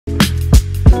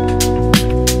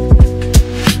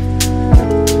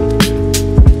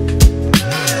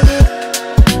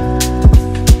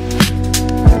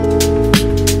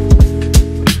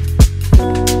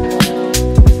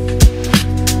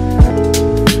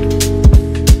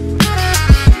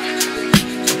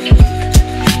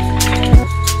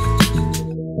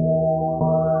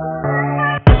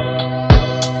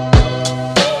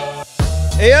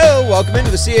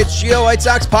CHGO White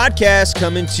Sox podcast,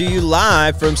 coming to you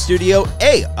live from Studio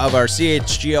A of our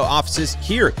CHGO offices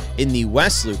here in the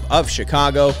West Loop of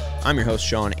Chicago. I'm your host,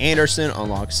 Sean Anderson.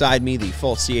 Alongside me, the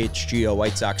full CHGO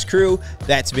White Sox crew.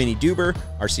 That's Vinnie Duber,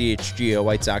 our CHGO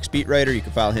White Sox beat writer. You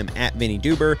can follow him at Vinnie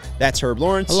Duber. That's Herb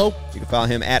Lawrence. Hello. You can follow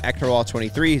him at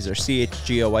EctorWall23. He's our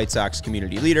CHGO White Sox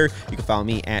community leader. You can follow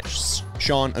me at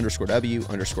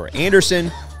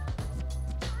Sean_W_Anderson.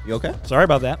 You okay? Sorry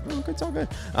about that. Oh, it's all good.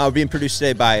 We're being produced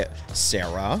today by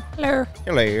Sarah. Hello.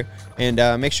 Hello. And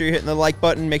make sure you're hitting the like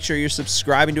button. Make sure you're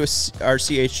subscribing to our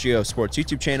CHGO Sports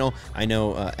YouTube channel. I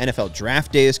know NFL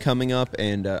Draft Day is coming up,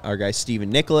 and our guy Steven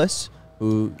Nicholas,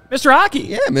 who... Mr. Hockey.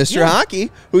 Yeah, Mr.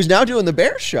 Hockey, who's now doing the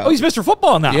Bears show. Oh, he's Mr.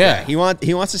 Football now. Yeah, he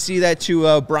wants to see that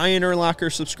to Brian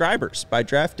Urlacher subscribers by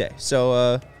Draft Day.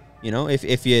 So, you know,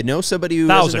 if you know somebody who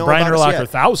doesn't know Brian about Urlacher, us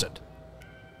yet, 1,000.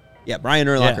 Yeah, Brian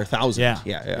Urlacher, 1,000.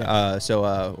 Yeah.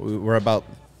 So we're about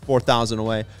 4,000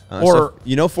 away. So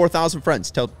you know 4,000 friends.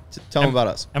 Tell them about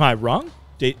us. Am I wrong?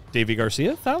 Davey Garcia,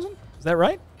 1,000? Is that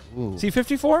right? Ooh. Is he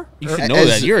 54? You should know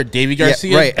that. You're a Davey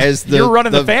Garcia. Yeah, right. As you're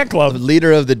running the fan club. The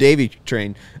leader of the Davey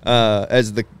train.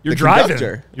 As the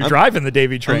conductor. You're driving the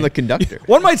Davey train. I'm the conductor.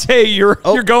 One might say you're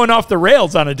going off the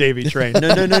rails on a Davey train.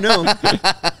 No.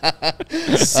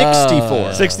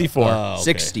 64. 64. Oh, okay.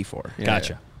 64. Yeah,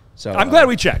 Gotcha. Yeah. So I'm glad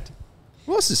we checked.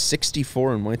 Who else is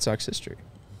 64 in White Sox history?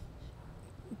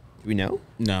 Do we know?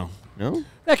 No. No?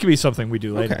 That could be something we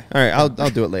do later. Okay. All right. I'll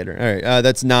do it later. All right.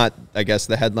 That's not, I guess,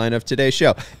 the headline of today's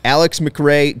show. Alex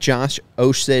McRae, Josh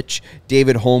Osich,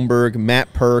 David Holmberg,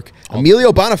 Matt Perk,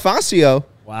 Emilio Bonifacio,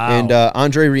 and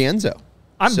Andre Rienzo.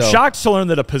 I'm shocked to learn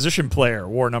that a position player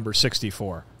wore number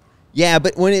 64. Yeah,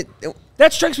 but when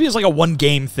that strikes me as like a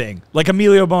one-game thing. Like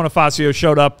Emilio Bonifacio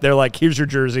showed up. They're like, here's your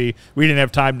jersey. We didn't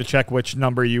have time to check which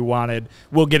number you wanted.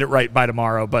 We'll get it right by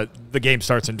tomorrow, but the game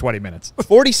starts in 20 minutes.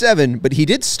 47, but he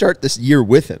did start this year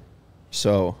with him.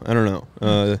 So, I don't know.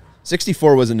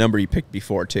 64 was a number he picked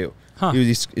before, too. Huh. He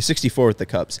was 64 with the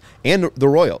Cubs and the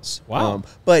Royals. Wow.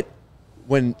 But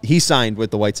when he signed with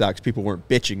the White Sox, people weren't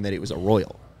bitching that he was a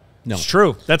Royal. No. It's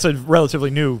true. That's a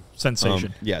relatively new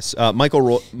sensation. Yes.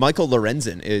 Michael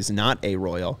Lorenzen is not a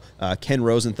Royal. Ken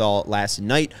Rosenthal last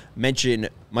night mentioned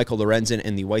Michael Lorenzen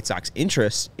and the White Sox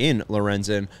interest in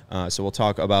Lorenzen. So we'll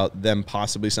talk about them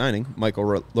possibly signing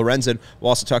Michael Lorenzen. We'll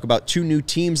also talk about two new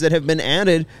teams that have been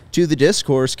added to the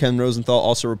discourse. Ken Rosenthal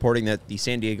also reporting that the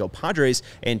San Diego Padres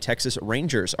and Texas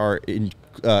Rangers are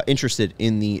interested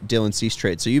in the Dylan Cease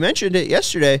trade. So you mentioned it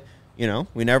yesterday. You know,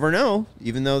 we never know.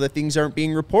 Even though that things aren't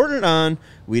being reported on,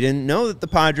 we didn't know that the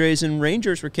Padres and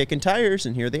Rangers were kicking tires,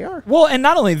 and here they are. Well, and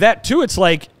not only that, too, it's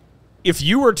like if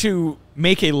you were to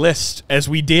make a list, as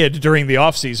we did during the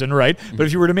offseason, right? Mm-hmm. But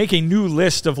if you were to make a new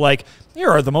list of, like, here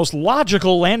are the most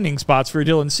logical landing spots for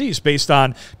Dylan Cease based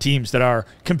on teams that are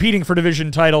competing for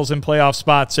division titles and playoff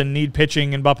spots and need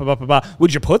pitching and blah, blah, blah, blah, blah.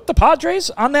 Would you put the Padres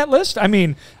on that list? I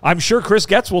mean, I'm sure Chris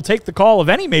Getz will take the call of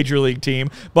any major league team,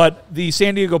 but the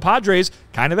San Diego Padres,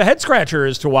 kind of a head-scratcher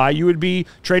as to why you would be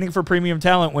trading for premium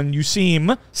talent when you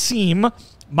seem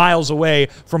miles away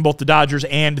from both the Dodgers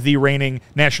and the reigning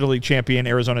National League champion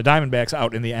Arizona Diamondbacks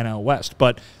out in the NL West.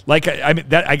 But I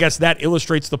guess that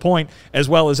illustrates the point as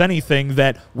well as anything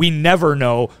that we never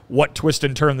know what twist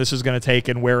and turn this is going to take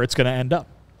and where it's going to end up.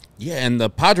 Yeah, and the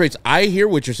Padres, I hear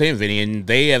what you're saying, Vinny, and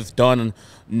they have done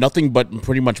nothing but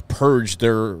pretty much purge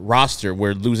their roster.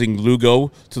 We're losing Lugo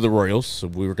to the Royals, so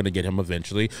we were going to get him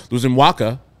eventually. Losing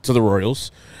Waka to the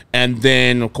Royals, and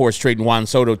then, of course, trading Juan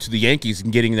Soto to the Yankees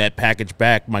and getting that package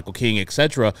back, Michael King,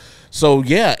 etc. So,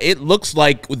 yeah, it looks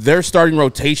like their starting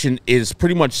rotation is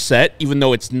pretty much set, even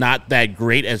though it's not that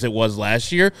great as it was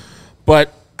last year.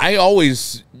 But I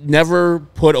always never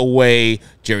put away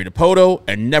Jerry DiPoto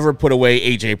and never put away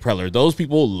A.J. Preller. Those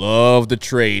people love the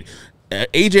trade.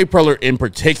 A.J. Preller in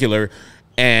particular,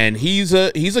 and he's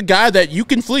a guy that you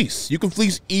can fleece. You can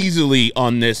fleece easily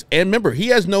on this. And remember, he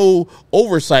has no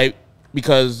oversight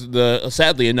because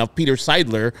sadly enough, Peter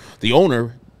Seidler, the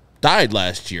owner, died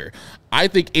last year. I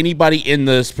think anybody in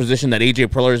this position that A.J.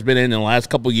 Preller has been in the last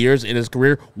couple of years in his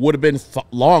career would have been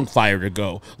long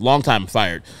time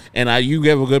fired. And you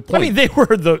have a good point. I mean, they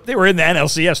were in the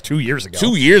NLCS 2 years ago.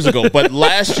 2 years ago, but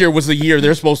last year was the year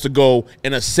they're supposed to go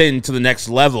and ascend to the next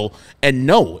level. And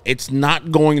no, it's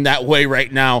not going that way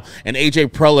right now. And A.J.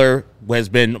 Preller has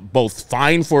been both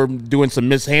fined for doing some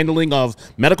mishandling of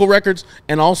medical records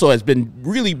and also has been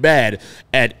really bad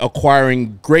at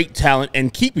acquiring great talent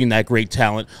and keeping that great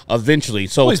talent eventually.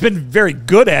 So he's been very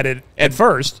good at it at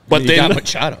first. But they then got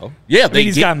Machado. Yeah,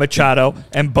 He's got Machado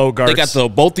and Bogarts. They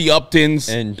got both the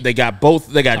Uptons, and they got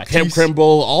Cam Krimble,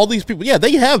 all these people. Yeah,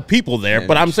 they have people there,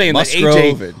 but I'm saying that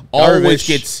AJ always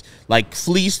gets like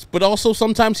fleeced, but also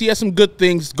sometimes he has some good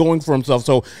things going for himself.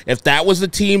 So if that was the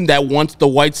team that wants the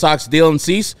White Sox Dylan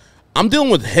Cease, I'm dealing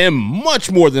with him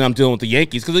much more than I'm dealing with the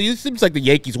Yankees, because it seems like the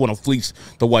Yankees want to fleece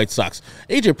the White Sox.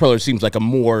 AJ Preller seems like a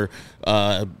more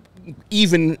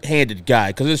even-handed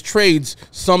guy, because his trades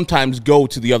sometimes go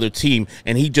to the other team,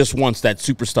 and he just wants that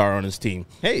superstar on his team,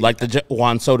 like the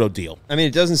Juan Soto deal. I mean,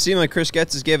 it doesn't seem like Chris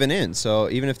Getz is giving in. So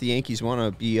even if the Yankees want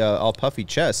to be all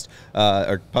puffy-chested,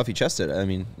 I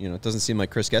mean, it doesn't seem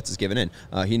like Chris Getz is giving in.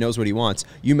 He knows what he wants.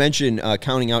 You mentioned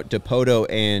counting out Dipoto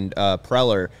and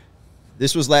Preller.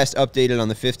 This was last updated on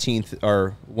the 15th,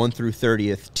 or 1 through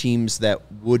 30th, teams that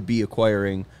would be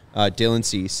acquiring Dylan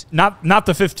Cease. Not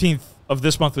the 15th of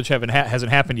this month, which hasn't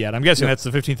happened yet. I'm guessing that's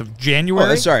the 15th of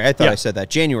January. Oh, sorry, I thought I said that.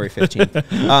 January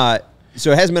 15th.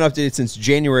 So it hasn't been updated since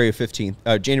January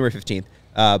 15th.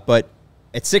 But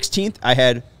at 16th, I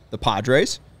had the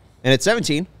Padres, and at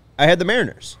 17, I had the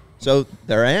Mariners. So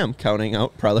there I am, counting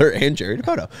out Preller and Jerry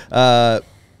Dipoto.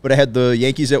 But I had the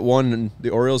Yankees at 1 and the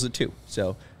Orioles at 2.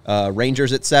 So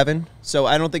Rangers at 7. So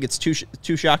I don't think it's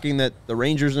too shocking that the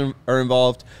Rangers are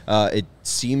involved. It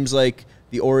seems like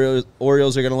the Orioles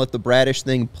are going to let the Bradish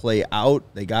thing play out.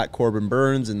 They got Corbin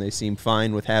Burns, and they seem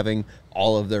fine with having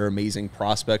all of their amazing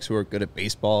prospects who are good at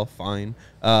baseball. Fine.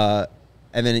 And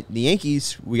then the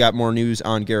Yankees, we got more news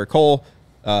on Garrett Cole.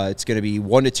 It's going to be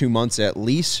 1 to 2 months at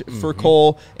least for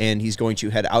Cole, and he's going to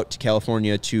head out to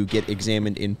California to get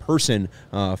examined in person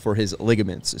for his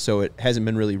ligaments. So it hasn't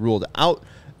been really ruled out,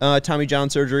 Tommy John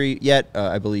surgery yet.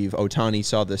 I believe Ohtani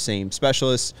saw the same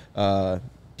specialist,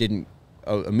 didn't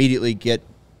immediately get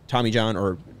Tommy John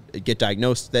or get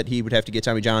diagnosed that he would have to get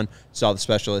Tommy John, saw the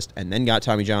specialist, and then got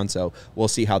Tommy John. So we'll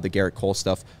see how the Garrett Cole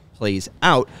stuff plays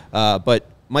out. But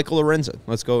Michael Lorenzen,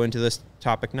 let's go into this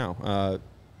topic now.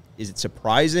 Is it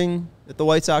surprising that the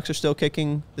White Sox are still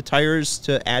kicking the tires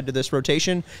to add to this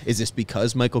rotation? Is this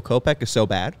because Michael Kopech is so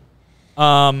bad?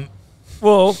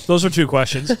 Well, those are two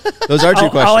questions. Those are two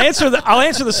questions. I'll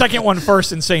answer the second one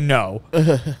first and say no.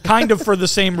 Kind of for the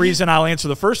same reason I'll answer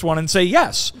the first one and say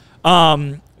yes.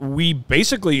 We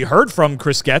basically heard from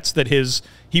Chris Getz that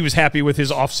he was happy with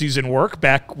his offseason work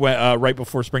back right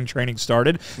before spring training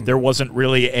started. There wasn't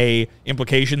really a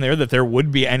implication there that there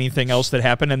would be anything else that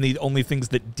happened, and the only things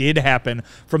that did happen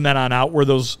from then on out were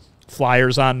those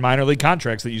flyers on minor league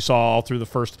contracts that you saw all through the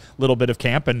first little bit of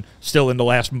camp and still into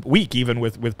last week, even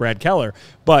with Brad Keller.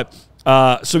 But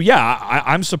so, yeah,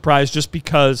 I'm surprised just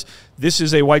because this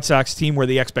is a White Sox team where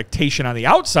the expectation on the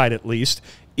outside, at least,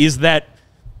 is that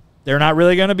they're not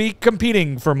really going to be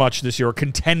competing for much this year, or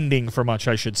contending for much,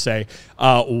 I should say.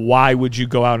 Why would you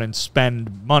go out and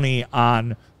spend money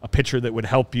on a pitcher that would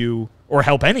help you, or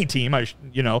help any team,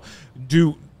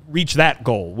 reach that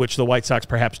goal, which the White Sox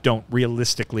perhaps don't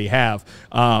realistically have?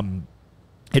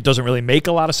 It doesn't really make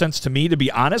a lot of sense to me, to be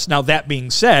honest. Now, that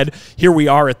being said, here we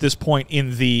are at this point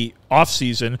in the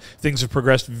offseason. Things have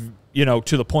progressed,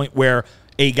 to the point where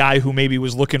a guy who maybe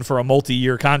was looking for a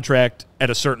multi-year contract at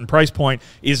a certain price point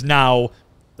is now,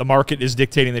 the market is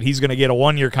dictating that he's going to get a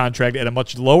 1-year contract at a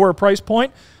much lower price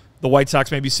point. The White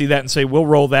Sox maybe see that and say, we'll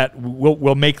roll that,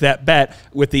 we'll make that bet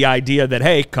with the idea that,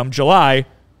 hey, come July,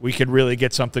 we could really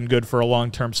get something good for a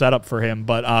long-term setup for him.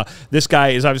 But this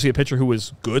guy is obviously a pitcher who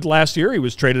was good last year. He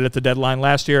was traded at the deadline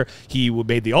last year. He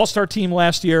made the All-Star team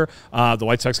last year. The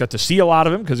White Sox got to see a lot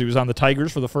of him because he was on the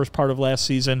Tigers for the first part of last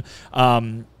season.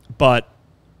 But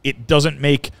it doesn't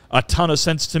make a ton of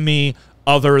sense to me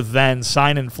other than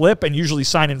sign and flip. And usually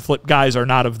sign and flip guys are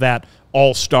not of that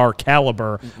all-star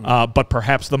caliber. But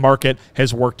perhaps the market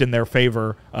has worked in their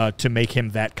favor to make him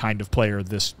that kind of player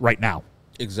right now.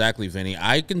 Exactly, Vinny.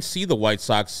 I can see the White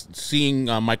Sox seeing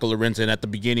Michael Lorenzen at the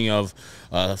beginning of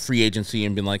free agency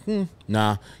and being like,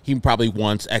 nah, he probably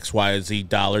wants X, Y, Z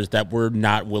dollars that we're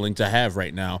not willing to have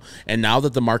right now. And now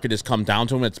that the market has come down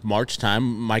to him, it's March time,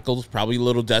 Michael's probably a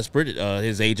little desperate.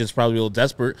 His agent's probably a little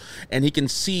desperate. And he can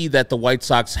see that the White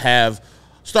Sox have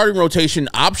starting rotation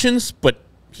options, but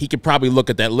he could probably look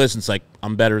at that list and say,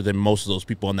 I'm better than most of those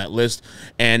people on that list.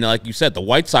 And like you said, the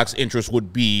White Sox interest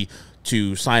would be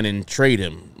to sign and trade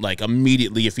him like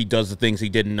immediately if he does the things he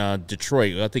did in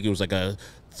Detroit. I think it was like a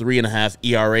 3.5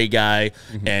 ERA guy,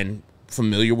 and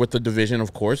familiar with the division,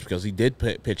 of course, because he did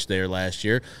pitch there last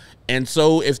year. And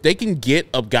so if they can get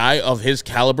a guy of his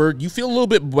caliber, you feel a little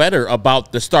bit better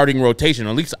about the starting rotation.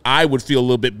 At least I would feel a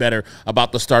little bit better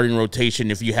about the starting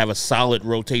rotation if you have a solid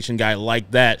rotation guy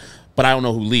like that. But I don't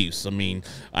know who leaves. I mean,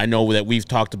 I know that we've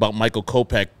talked about Michael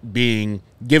Kopech being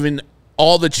given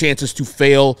all the chances to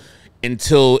fail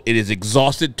until it is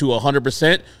exhausted to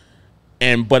 100%.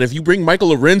 But if you bring Michael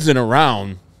Lorenzen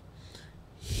around,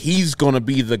 he's going to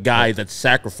be the guy that's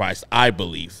sacrificed, I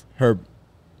believe. Herb,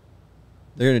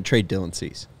 they're going to trade Dylan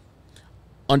Cease.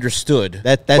 Understood.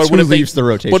 That's who leaves the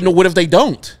rotation. But no, what if they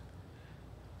don't?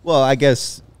 Well, I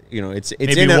guess, you know, it's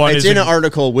Maybe in an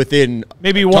article within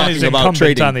maybe one is talking about incumbent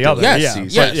trading on the other. Yes, Yeah.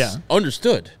 yes, Yeah.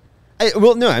 understood.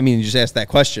 Well, no, I mean, you just asked that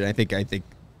question. I think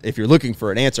if you're looking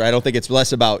for an answer, I don't think it's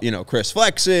less about, you know, Chris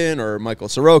Flexen or Michael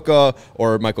Soroka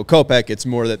or Michael Kopech. It's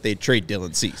more that they trade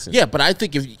Dylan Cease. Yeah, but I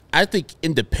think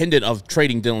independent of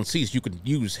trading Dylan Cease, you could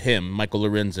use him, Michael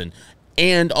Lorenzen.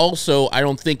 And also, I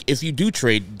don't think if you do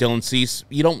trade Dylan Cease,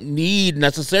 you don't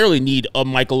necessarily need a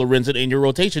Michael Lorenzen in your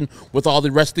rotation with all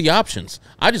the rest of the options.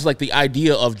 I just like the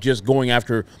idea of just going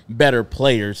after better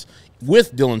players.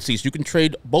 With Dylan Cease, you can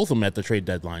trade both of them at the trade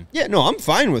deadline. Yeah, no, I'm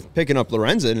fine with picking up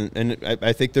Lorenzen, and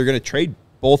I think they're going to trade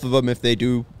both of them if they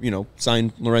do, you know,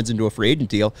 sign Lorenzen to a free agent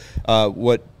deal.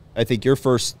 What I think your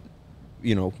first,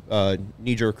 you know,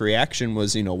 knee-jerk reaction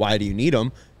was, you know, why do you need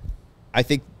him? I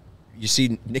think you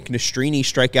see Nick Nastrini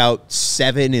strike out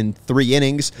 7 in 3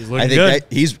 innings. I think good. that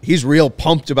he's real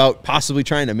pumped about possibly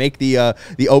trying to make the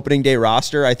opening day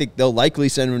roster. I think they'll likely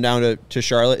send him down to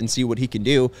Charlotte and see what he can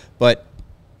do, but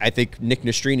I think Nick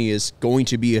Nastrini is going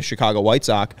to be a Chicago White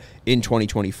Sox in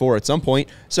 2024 at some point.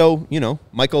 So, you know,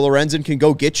 Michael Lorenzen can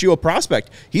go get you a prospect.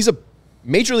 He's a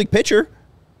major league pitcher.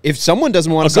 If someone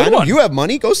doesn't want to sign him, you have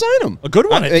money, go sign him. A good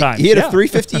one at times. He had a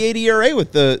 3.58 ERA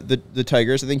with the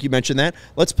Tigers. I think you mentioned that.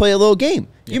 Let's play a little game.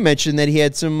 Yeah. You mentioned that he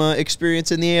had some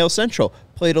experience in the AL Central.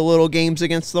 Played a little games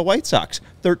against the White Sox.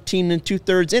 13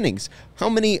 2/3 innings. How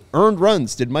many earned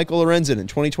runs did Michael Lorenzen in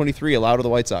 2023 allow to the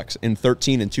White Sox in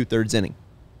 13 2/3 innings?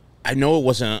 I know it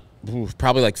wasn't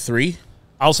probably like 3.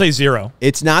 I'll say 0.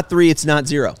 It's not 3. It's not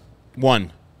 0.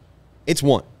 1. It's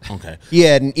 1. Okay. He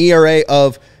had an ERA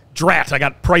of Drat. I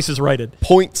got prices righted.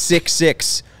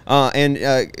 .66.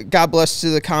 And God bless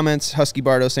to the comments. Husky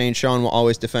Bardo saying Sean will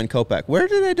always defend Kopech. Where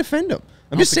did I defend him?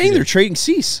 I'm just saying they're trading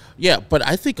Cease. Yeah, but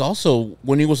I think also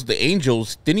when he was with the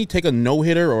Angels, didn't he take a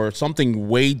no-hitter or something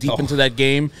way deep into that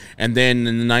game? And then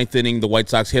in the 9th inning, the White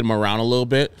Sox hit him around a little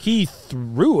bit. He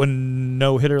threw a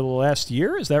no-hitter last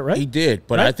year. Is that right? He did,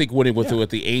 but right? I think when he was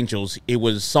with the Angels, it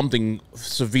was something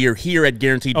severe here at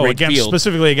Guaranteed Rate against, Field.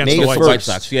 specifically against May the 1st. White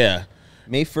Sox. Yeah.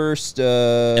 May 1st.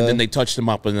 And then they touched him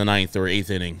up in the 9th or 8th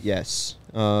inning. Yes.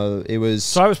 It was.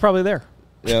 So I was probably there.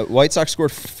 White Sox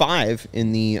scored 5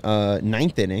 in the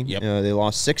 9th inning. Yep. They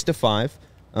lost 6-5.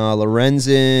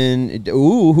 Lorenzen.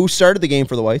 Who started the game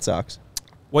for the White Sox?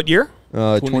 What year?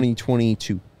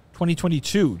 2022.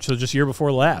 2022. So just year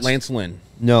before last. Lance Lynn.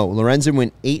 No, Lorenzen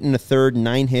went 8 1/3,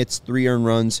 9 hits, 3 earned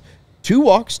runs, 2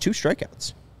 walks, 2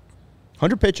 strikeouts,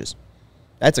 100 pitches.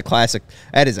 That's a classic.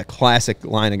 That is a classic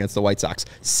line against the White Sox.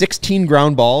 16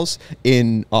 ground balls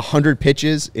in 100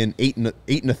 pitches in 8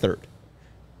 1/3.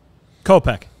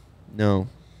 Kopech. No.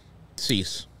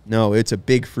 Cease. No, it's a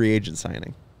big free agent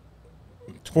signing.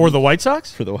 For the White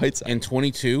Sox? For the White Sox. In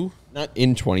 22? Not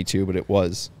in 22, but it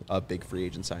was a big free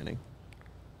agent signing.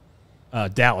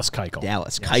 Dallas Keuchel.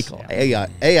 Dallas Yes, Keuchel. yeah.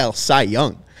 AL Cy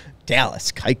Young.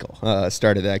 Dallas Keuchel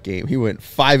started that game. He went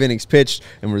 5 innings pitched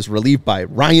and was relieved by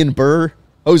Ryan Burr,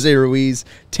 Jose Ruiz,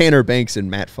 Tanner Banks, and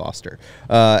Matt Foster.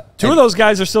 Two of those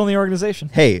guys are still in the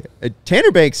organization. Hey,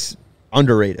 Tanner Banks,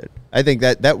 underrated. I think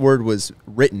that word was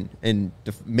written and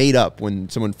made up when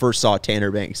someone first saw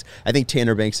Tanner Banks. I think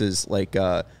Tanner Banks is like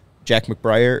Jack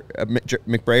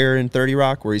McBrayer in 30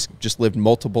 Rock, where he's just lived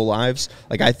multiple lives.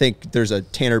 Like, I think there's a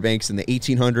Tanner Banks in the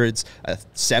 1800s,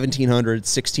 1700s,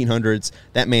 1600s.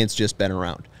 That man's just been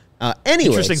around. Anyways,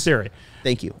 Interesting theory.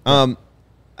 Thank you. I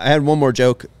had one more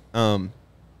joke.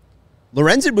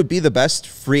 Lorenzen would be the best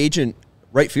free agent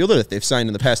right fielder that they've signed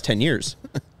in the past 10 years.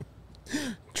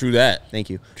 True that. Thank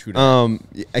you. True that.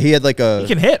 He had like a... He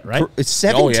can hit, right? It's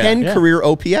 710 Yeah. career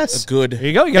OPS. Good. There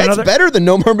you go. You got That's another better than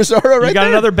Nomar Mazara right there. You got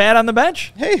another bat on the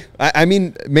bench? Hey, I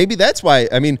mean, maybe that's why.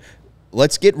 I mean,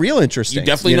 let's get real interesting. You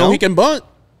definitely know he can bunt.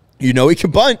 You know he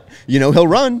can bunt. You know he'll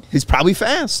run. He's probably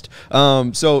fast.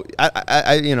 So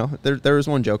I you know, there was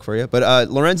one joke for you, but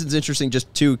Lorenzen's interesting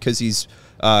just too because he's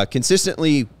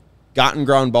consistently gotten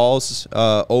ground balls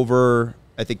over.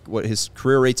 I think what his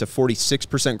career rate's a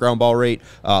 46% ground ball rate.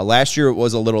 Last year it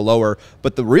was a little lower,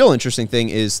 but the real interesting thing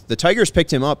is the Tigers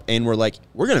picked him up and were like,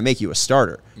 "We're going to make you a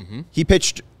starter." Mm-hmm. He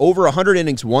pitched over 100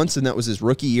 innings once, and that was his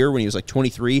rookie year when he was like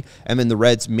 23. And then the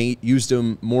Reds used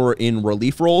him more in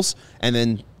relief roles, and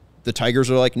then the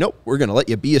Tigers are like, "Nope, we're going to let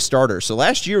you be a starter." So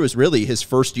last year was really his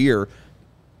first year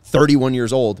 31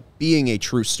 years old, being a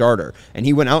true starter. And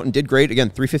he went out and did great. Again,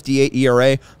 3.58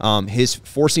 ERA. His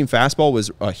four-seam fastball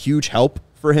was a huge help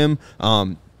for him.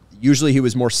 Usually he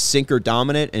was more sinker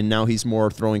dominant, and now he's more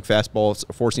throwing fastballs,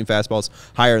 four-seam fastballs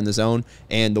higher in the zone.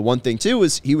 And the one thing, too,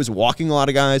 is he was walking a lot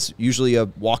of guys, usually a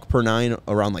walk per 9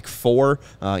 around like 4,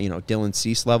 Dylan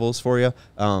Cease levels for you.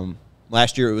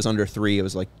 Last year it was under 3. It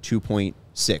was like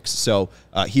 2.6. So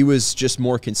he was just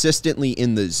more consistently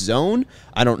in the zone.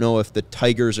 I don't know if the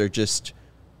Tigers are just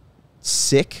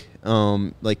sick.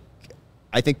 I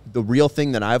think the real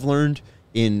thing that I've learned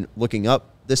in looking up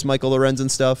this Michael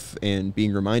Lorenzen stuff and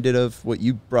being reminded of what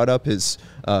you brought up, his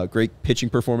great pitching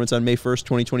performance on May 1st,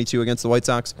 2022 against the White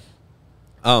Sox.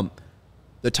 The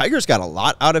Tigers got a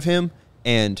lot out of him,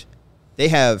 and they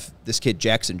have this kid,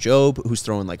 Jackson Jobe, who's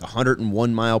throwing like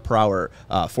 101 mile per hour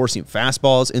four-seam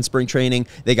fastballs in spring training.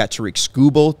 They got Tariq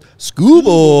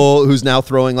Skubal, who's now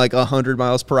throwing like 100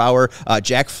 miles per hour.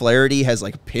 Jack Flaherty has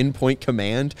like pinpoint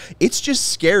command. It's just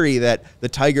scary that the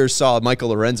Tigers saw Michael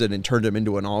Lorenzen and turned him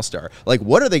into an all-star. Like,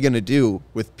 what are they going to do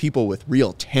with people with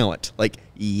real talent? Like,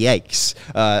 yikes.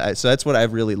 So that's what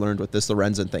I've really learned with this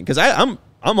Lorenzen thing. Because I'm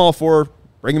all for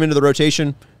bring him into the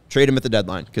rotation, trade him at the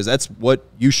deadline, because that's what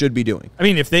you should be doing. I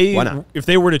mean, if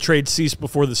they were to trade Cease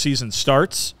before the season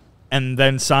starts and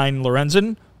then sign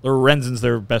Lorenzen's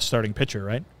their best starting pitcher,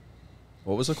 right?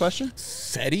 What was the question?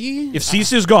 Fetty? If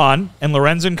Cease is gone and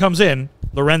Lorenzen comes in,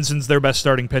 Lorenzen's their best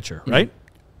starting pitcher, right?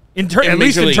 At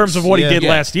least in terms of what he did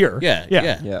last year.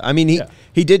 Yeah. I mean,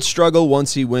 he did struggle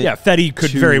once he went. Yeah, Fetty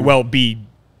could very well be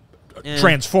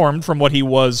transformed from what he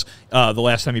was the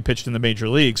last time he pitched in the major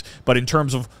leagues. But in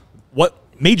terms of what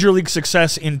major league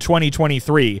success in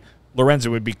 2023, Lorenzen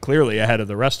would be clearly ahead of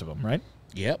the rest of them, right?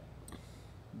 Yep.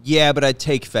 Yeah, but I'd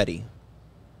take Fetty.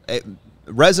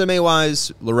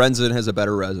 Resume-wise, Lorenzen has a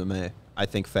better resume. I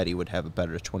think Fetty would have a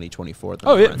better 2024 than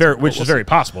Lorenzen. Which is very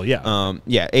possible, yeah.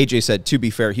 AJ said, to be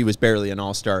fair, he was barely an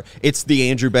all-star. It's the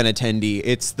Andrew Benintendi.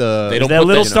 It's that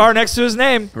little star next to his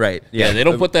name. Right. Yeah, they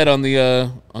don't put that on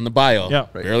the bio. Yeah.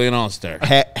 Right. Barely an all-star.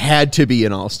 Had to be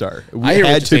an all-star. I hear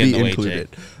had what to you're be saying, included.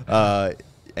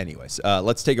 Anyways,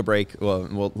 let's take a break.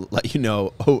 We'll let you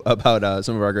know about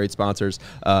some of our great sponsors,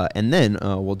 and then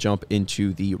we'll jump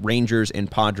into the Rangers and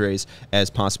Padres as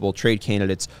possible trade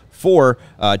candidates for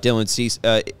Dylan Cease.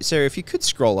 Sarah, if you could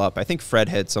scroll up, I think Fred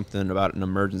had something about an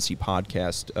emergency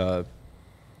podcast.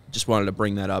 Just wanted to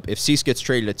bring that up. If Cease gets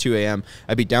traded at 2 a.m.,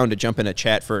 I'd be down to jump in a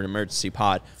chat for an emergency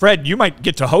pod. Fred, you might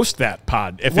get to host that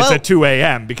pod if it's at 2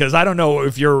 a.m., because I don't know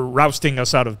if you're rousting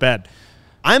us out of bed.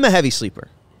 I'm a heavy sleeper.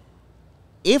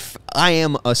 If I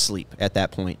am asleep at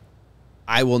that point,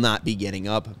 I will not be getting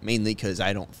up, mainly because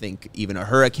I don't think even a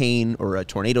hurricane or a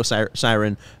tornado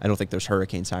siren, I don't think there's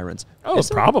hurricane sirens. Oh,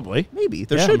 probably. Maybe.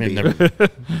 There should be.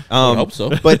 I hope so.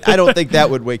 But I don't think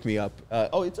that would wake me up.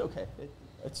 It's okay.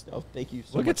 Thank you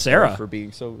so much, much, Sarah, for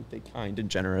being so kind and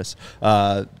generous.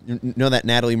 You know that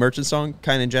Natalie Merchant song,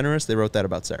 Kind and Generous? They wrote that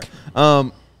about Sarah.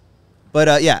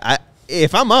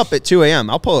 If I'm up at 2 a.m.,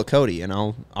 I'll pull a Cody and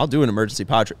I'll do an emergency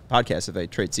podcast if I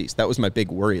trade Cease. That was my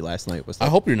big worry last night. I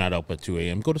hope you're not up at 2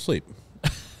 a.m. Go to sleep.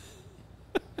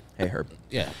 Hey, Herb.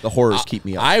 Yeah. The horrors keep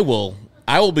me up. I will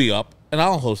be up, and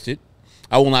I'll host it.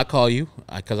 I will not call you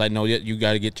because I know that you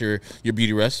got to get your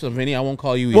beauty rest. So, Vinny, I won't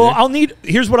call you either. Well,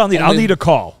 here's what I'll need. I'll need a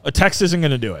call. A text isn't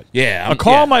going to do it. Yeah. A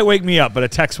call might wake me up, but a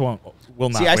text will not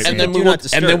wake me up. And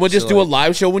then we'll just do a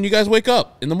live show when you guys wake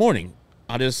up in the morning.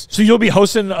 So you'll be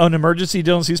hosting an emergency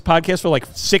Dylan Cease podcast for like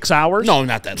 6 hours? No,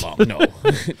 not that long. No.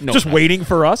 Just waiting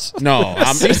for us? No.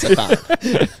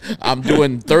 I'm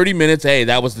doing 30 minutes. Hey,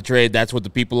 that was the trade. That's what the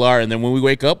people are. And then when we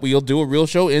wake up, we'll do a real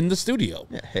show in the studio.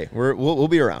 Yeah, hey, we'll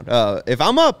be around. If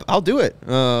I'm up, I'll do it.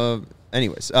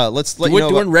 Anyways, let's let you know.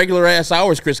 We're doing regular ass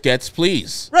hours, Chris Getz,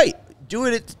 please. Right. Do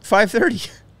it at 5:30.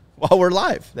 While we're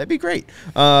live, that'd be great.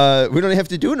 We don't have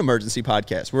to do an emergency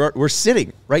podcast. We're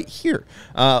sitting right here.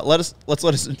 Let's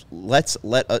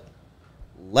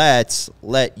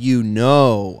let you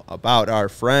know about our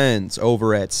friends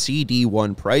over at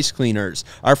CD1 Price Cleaners.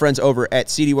 Our friends over at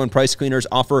CD1 Price Cleaners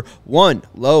offer one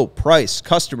low price.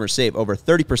 Customers save over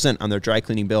 30% on their dry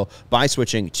cleaning bill by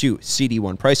switching to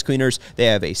CD1 Price Cleaners. They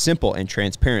have a simple and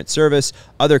transparent service.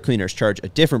 Other cleaners charge a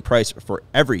different price for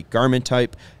every garment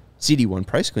type. CD1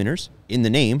 Price Cleaners, in the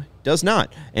name, does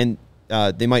not. And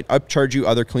they might upcharge you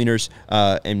other cleaners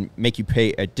and make you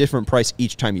pay a different price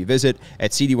each time you visit. At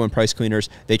CD1 Price Cleaners,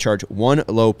 they charge one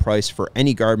low price for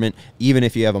any garment, even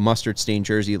if you have a mustard-stained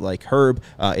jersey like Herb.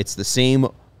 It's the same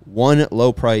one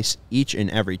low price each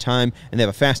and every time, and they have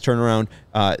a fast turnaround.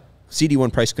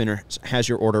 CD1 Price Cleaner has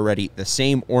your order ready the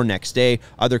same or next day.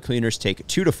 Other cleaners take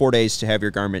 2 to 4 days to have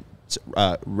your garment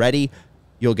ready.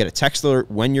 You'll get a text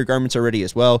alert when your garments are ready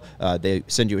as well. They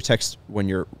send you a text when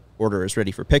your order is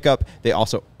ready for pickup. They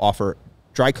also offer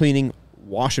dry cleaning,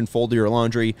 wash and fold your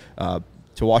laundry, to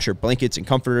wash your blankets and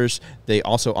comforters. They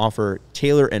also offer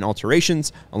tailor and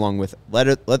alterations, along with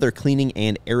leather cleaning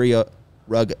and area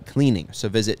rug cleaning. So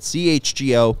visit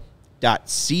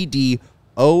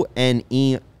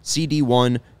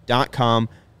chgo.cdonecd1.com.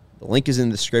 The link is in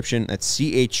the description. That's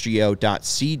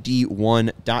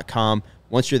chgo.cd1.com.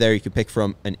 Once you're there, you can pick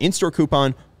from an in-store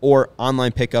coupon or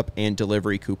online pickup and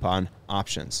delivery coupon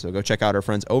options. So go check out our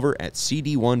friends over at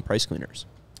CD1 Price Cleaners.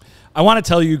 I want to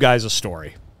tell you guys a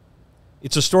story.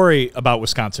 It's a story about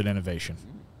Wisconsin innovation.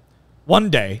 One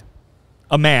day,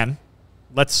 a man,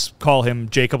 let's call him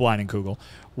Jacob Leinenkugel,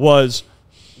 was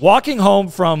walking home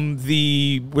from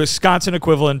the Wisconsin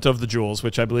equivalent of the Jewels,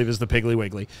 which I believe is the Piggly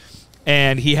Wiggly,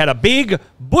 and he had a big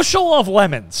bushel of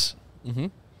lemons. Mm-hmm.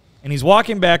 And he's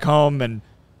walking back home, and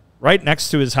right next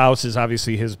to his house is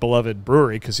obviously his beloved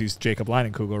brewery, because he's Jacob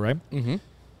Leinenkugel, right? Mm-hmm.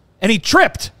 And he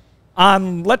tripped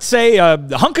on, let's say, a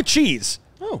hunk of cheese.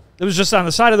 Oh. It was just on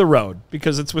the side of the road,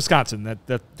 because it's Wisconsin.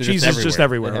 That cheese is just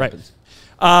everywhere, right?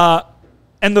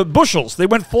 And the bushels, they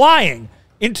went flying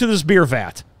into this beer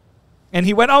vat. And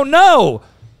he went, oh, no,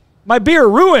 my beer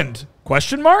ruined, ? But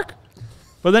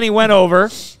then he went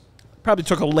over, probably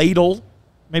took a ladle,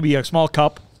 maybe a small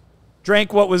cup,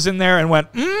 drank what was in there, and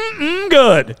went,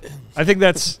 good. I think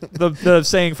that's the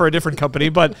saying for a different company,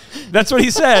 but that's what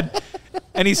he said.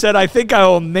 And he said, I think I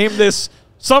will name this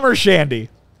Summer Shandy.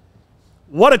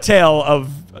 What a tale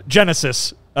of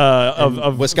Genesis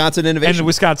of Wisconsin innovation. And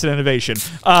Wisconsin innovation.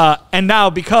 And now,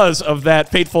 because of that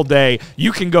fateful day,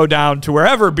 you can go down to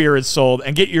wherever beer is sold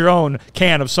and get your own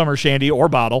can of Summer Shandy or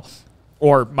bottle,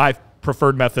 or my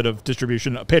preferred method of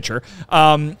distribution, a pitcher.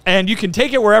 And you can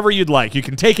take it wherever you'd like. You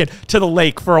can take it to the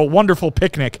lake for a wonderful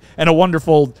picnic and a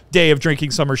wonderful day of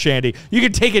drinking Summer Shandy. You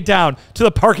can take it down to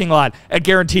the parking lot at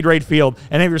Guaranteed Rate Field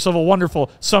and have yourself a wonderful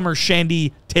Summer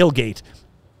Shandy tailgate.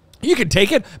 You can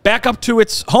take it back up to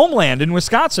its homeland in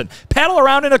Wisconsin, paddle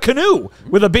around in a canoe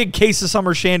with a big case of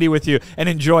Summer Shandy with you, and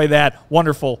enjoy that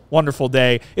wonderful, wonderful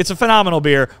day. It's a phenomenal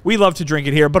beer. We love to drink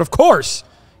it here. But, of course,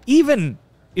 even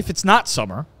if it's not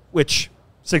summer, which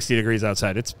 60 degrees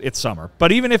outside, it's summer.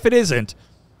 But even if it isn't,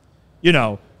 you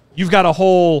know, you've got a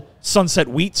whole Sunset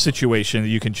Wheat situation that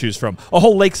you can choose from, a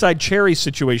whole Lakeside Cherry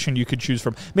situation you could choose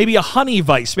from, maybe a honey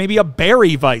vice, maybe a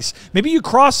berry vice. Maybe you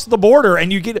cross the border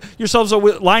and you get yourselves a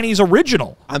Liney's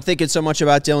Original. I'm thinking so much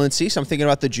about Dylan Cease. I'm thinking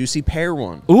about the Juicy Pear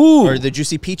one. Ooh. Or the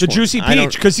Juicy Peach one. The Juicy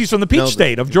Peach, because he's from the Peach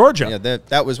State of Georgia. Yeah,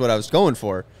 that was what I was going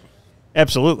for.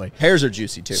 Absolutely. Pears are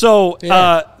juicy, too. So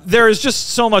there is just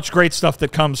so much great stuff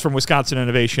that comes from Wisconsin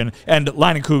innovation, and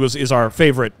Leinenkugel's is our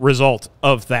favorite result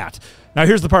of that. Now,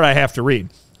 here's the part I have to read.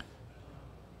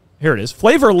 Here it is.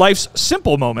 Flavor life's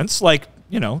simple moments, like,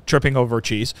 you know, tripping over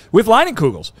cheese, with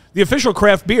Leinenkugel's, the official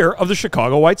craft beer of the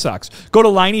Chicago White Sox. Go to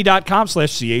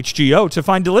Liney.com/CHGO to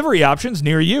find delivery options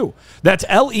near you. That's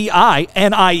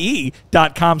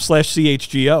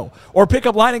LEINIE.com/CHGO. Or pick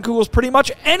up Leinenkugel's pretty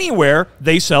much anywhere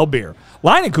they sell beer.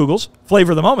 Leinenkugel's,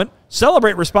 flavor the moment,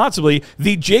 celebrate responsibly.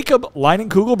 The Jacob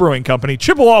Leinenkugel Brewing Company,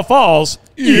 Chippewa Falls.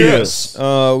 Yes.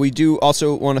 We do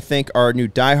also want to thank our new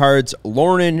diehards,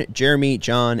 Lauren, Jeremy,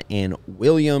 John, and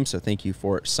William. So thank you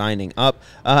for signing up.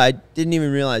 I didn't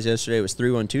even realize yesterday was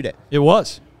 312 Day. It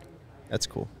was. That's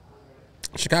cool.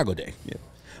 Chicago Day. Yeah.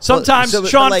 Sometimes,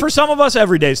 Sean, for some of us,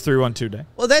 every day is 312 Day.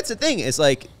 Well, that's the thing. It's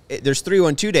like there's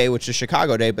 312 Day, which is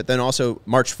Chicago Day, but then also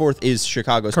March 4th is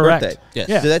Chicago's birthday. Yes.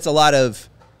 Yeah. So that's a lot of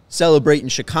celebrating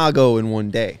Chicago in one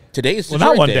day. Today is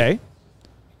not one day.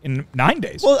 In 9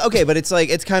 days. Well, okay, but it's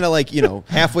kind of like, you know,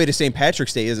 halfway to St.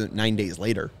 Patrick's Day isn't 9 days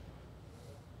later.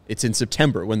 It's in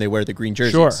September when they wear the green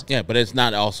jerseys. Sure. Yeah, but it's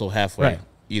not also halfway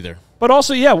either. But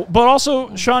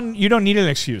also, Sean, you don't need an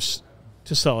excuse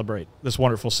to celebrate this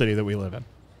wonderful city that we live in.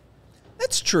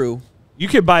 That's true. You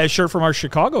could buy a shirt from our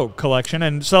Chicago collection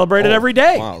and celebrate it every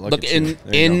day. Wow, look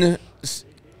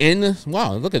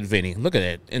wow, look at Vinny. Look at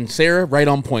it. And Sarah, right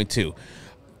on point, too.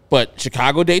 But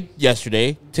Chicago Day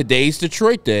yesterday, today's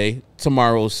Detroit Day,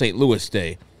 tomorrow's St. Louis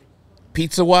Day.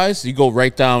 Pizza-wise, you go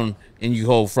right down and you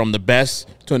go from the best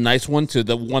to a nice one to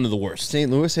the one of the worst.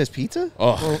 St. Louis has pizza?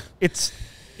 Oh. Well, it's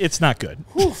not good.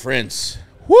 Whew, friends.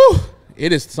 Whew.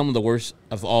 It is some of the worst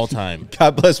of all time.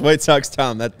 God bless White Sox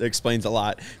Tom. That explains a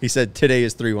lot. He said today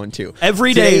is 312.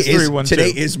 Every day is 312. Today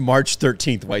is March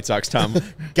 13th, White Sox Tom.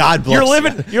 God bless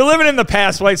You're living in the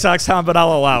past, White Sox Tom, but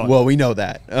I'll allow it. Well, we know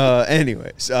that.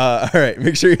 Anyways, all right.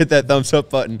 Make sure you hit that thumbs up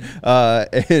button.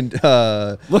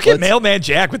 Look at Mailman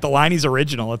Jack with the Liney's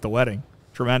Original at the wedding.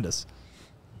 Tremendous.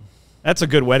 That's a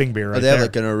good wedding beer right they there. have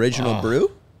like an original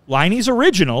brew? Liney's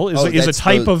Original is a that's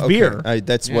type of okay. beer.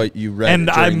 That's what you read. And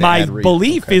during the my ad read.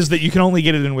 belief Okay. is that you can only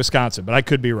get it in Wisconsin, but I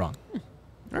could be wrong.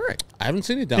 All right. I haven't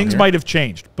seen it down Things here. might have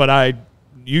changed, but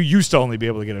you used to only be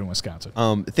able to get it in Wisconsin.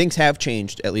 Things have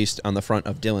changed, at least on the front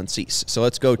of Dylan Cease. So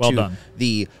let's go to done.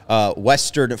 the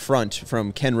Western Front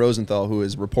from Ken Rosenthal, who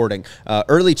is reporting.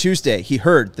 Early Tuesday, he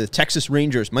heard the Texas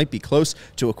Rangers might be close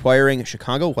to acquiring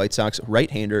Chicago White Sox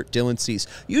right-hander Dylan Cease.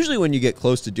 Usually when you get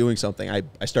close to doing something,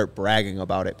 I start bragging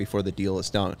about it before the deal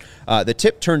is done. The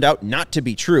tip turned out not to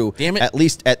be true, Damn it. at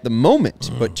least at the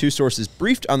moment, but two sources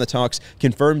briefed on the talks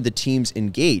confirmed the teams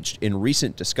engaged in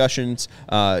recent discussions.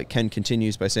 Ken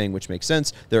continues by saying, which makes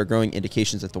sense, there are growing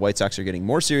indications that the White Sox are getting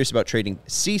more serious about trading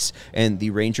Cease, and the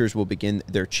Rangers will begin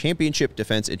their championship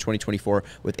defense in 2024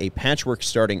 with a patchwork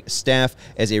starting staff.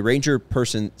 As a Ranger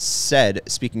person said,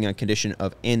 speaking on condition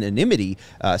of anonymity,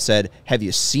 said, have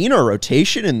you seen our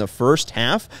rotation in the first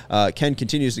half? Ken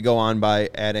continues to go on by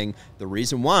adding, the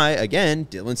reason why, again,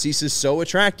 Dylan Cease is so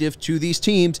attractive to these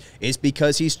teams is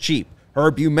because he's cheap.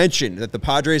 Herb, you mentioned that the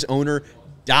Padres owner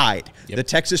died. Yep. The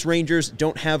Texas Rangers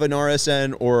don't have an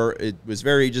RSN, or it was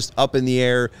very just up in the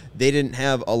air. They didn't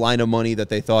have a line of money that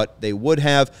they thought they would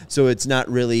have, so it's not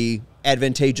really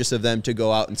advantageous of them to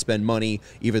go out and spend money,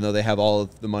 even though they have all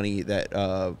of the money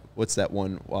that, what's that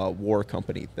one war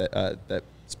company that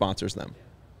sponsors them?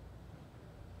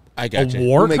 I got you.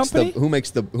 War Who makes company? who makes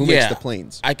the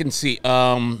planes? I can see.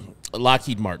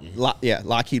 Lockheed Martin.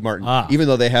 Lockheed Martin. Ah. Even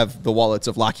though they have the wallets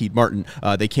of Lockheed Martin,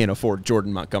 they can't afford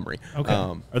Jordan Montgomery.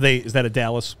 Okay. Is that a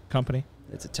Dallas company?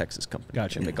 It's a Texas company.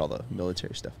 Gotcha. They make all the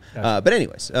military stuff. Gotcha. But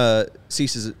anyways,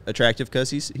 Cease is attractive because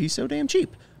he's so damn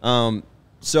cheap.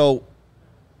 So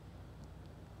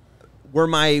were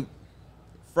my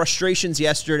frustrations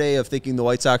yesterday of thinking the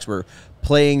White Sox were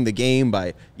playing the game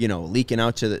by, leaking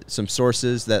out to some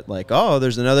sources that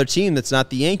there's another team that's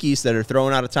not the Yankees that are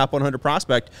throwing out a top 100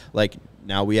 prospect. Like,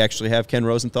 now we actually have Ken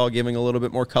Rosenthal giving a little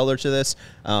bit more color to this.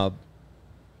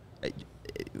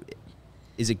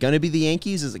 Is it going to be the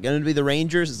Yankees? Is it going to be the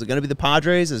Rangers? Is it going to be the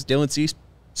Padres? Is Dylan Cease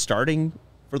starting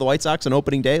for the White Sox on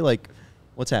opening day?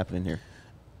 What's happening here?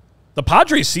 The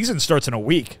Padres season starts in a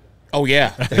week. Oh yeah,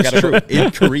 they got True.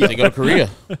 In Korea. They go to Korea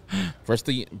versus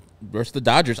the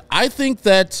Dodgers. I think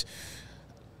that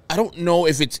I don't know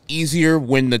if it's easier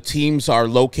when the teams are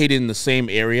located in the same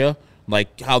area,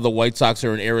 like how the White Sox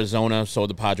are in Arizona, so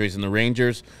the Padres and the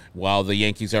Rangers, while the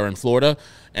Yankees are in Florida.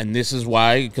 And this is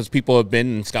why, because people have been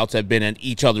and scouts have been at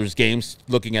each other's games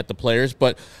looking at the players.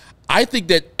 But I think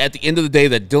that at the end of the day,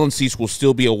 that Dylan Cease will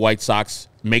still be a White Sox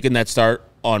making that start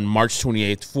on March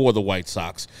 28th for the White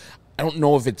Sox. I don't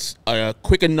know if it's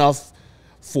quick enough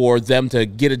for them to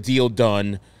get a deal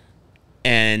done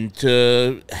and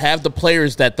to have the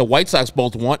players that the White Sox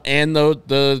both want and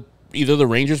the either the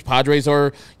Rangers, Padres,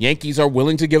 or Yankees are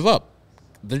willing to give up.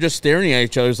 They're just staring at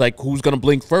each other like, who's going to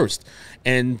blink first?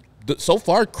 And so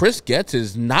far, Chris Getz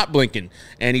is not blinking,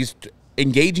 and he's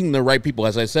engaging the right people.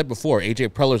 As I said before, A.J.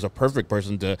 Preller's a perfect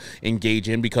person to engage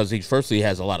in because he firstly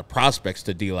has a lot of prospects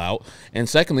to deal out, and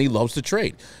secondly, loves to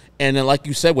trade. And then, like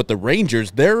you said, with the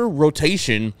Rangers, their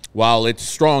rotation, while it's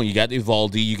strong, you got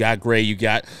Eovaldi, you got Gray, you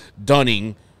got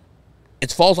Dunning,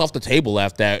 it falls off the table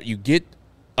after that. You get,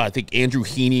 I think Andrew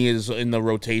Heaney is in the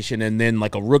rotation, and then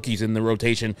like a rookie's in the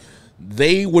rotation.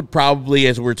 They would probably,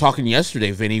 as we were talking yesterday,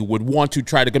 Vinny, would want to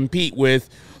try to compete with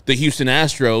the Houston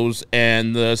Astros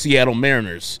and the Seattle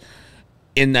Mariners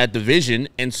in that division.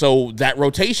 And so that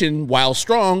rotation, while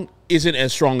strong, isn't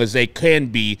as strong as they can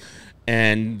be.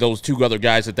 And those two other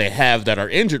guys that they have that are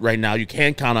injured right now, you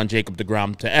can't count on Jacob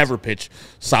deGrom to ever pitch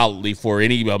solidly for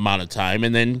any amount of time.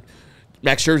 And then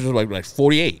Max Scherzer was like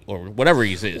 48 or whatever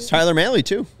he is. Tyler Manley,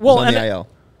 too. Well, on the IL.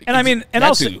 And I mean, and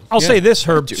I'll say this,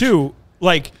 Herb, too.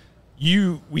 Like,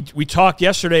 we talked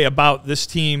yesterday about this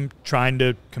team trying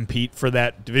to compete for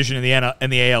that division in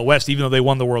the AL West, even though they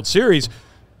won the World Series.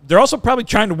 They're also probably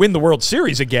trying to win the World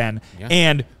Series again. Yeah.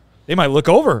 And they might look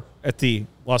over at the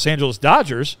Los Angeles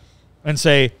Dodgers and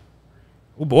say,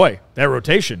 oh, boy, that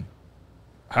rotation,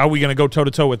 how are we going to go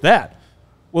toe-to-toe with that?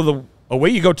 Well, a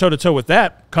way you go toe-to-toe with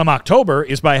that come October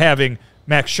is by having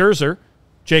Max Scherzer,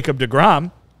 Jacob deGrom,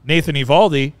 Nathan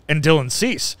Eovaldi, and Dylan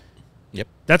Cease. Yep.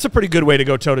 That's a pretty good way to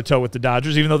go toe-to-toe with the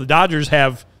Dodgers, even though the Dodgers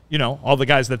have, all the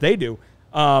guys that they do.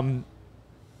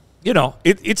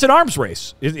 It's an arms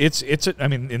race. I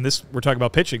mean, in this, we're talking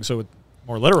about pitching, so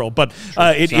more literal, but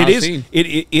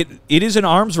it is an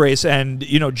arms race, and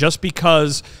just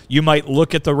because you might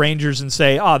look at the Rangers and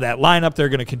say, oh, that lineup they're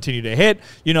going to continue to hit.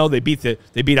 They beat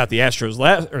out the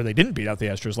Astros they didn't beat out the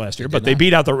Astros last year, but they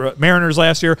beat out the Mariners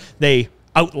last year. They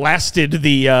outlasted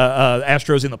the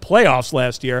Astros in the playoffs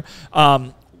last year.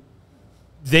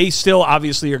 they still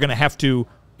obviously are going to have to,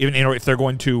 even if they're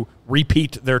going to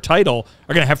repeat their title,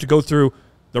 are going to have to go through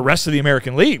the rest of the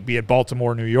American League, be it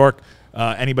Baltimore, New York,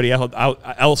 anybody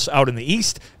else out in the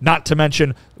East, not to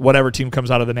mention whatever team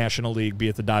comes out of the National League, be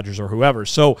it the Dodgers or whoever.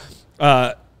 So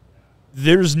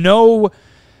there's no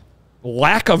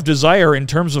lack of desire in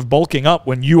terms of bulking up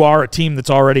when you are a team that's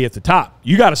already at the top.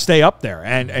 You got to stay up there,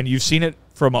 and you've seen it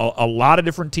from a lot of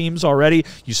different teams already.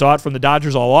 You saw it from the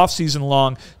Dodgers all offseason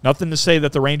long. Nothing to say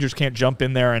that the Rangers can't jump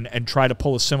in there and try to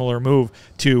pull a similar move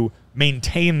to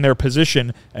maintain their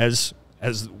position as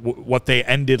what they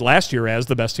ended last year as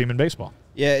the best team in baseball.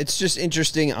 Yeah, it's just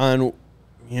interesting on,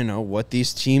 what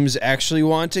these teams actually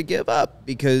want to give up,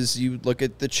 because you look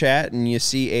at the chat and you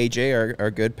see AJ,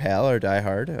 our good pal, our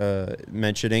diehard,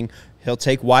 mentioning he'll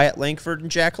take Wyatt Langford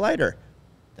and Jack Leiter.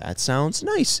 That sounds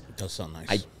nice. It does sound nice.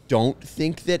 I don't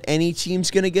think that any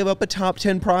team's going to give up a top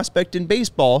 10 prospect in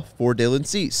baseball for Dylan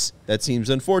Cease. That seems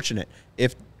unfortunate.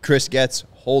 If Chris Getz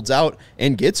holds out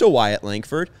and gets a Wyatt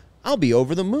Langford, I'll be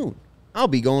over the moon. I'll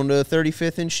be going to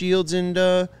 35th and Shields and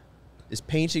is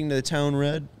painting the town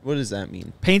red. What does that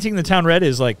mean? Painting the town red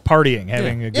is like partying,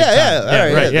 having a good time. Yeah.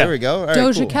 All right, there we go. All right,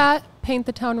 Doja cool. Cat, Paint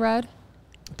the Town Red.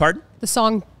 Pardon? The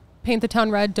song Paint the Town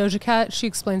Red, Doja Cat, she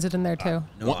explains it in there too.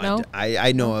 No?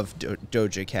 I know of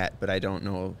Doja Cat, but I don't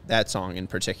know that song in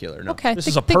particular. No. Okay. This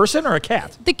is a person or a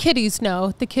cat? The kiddies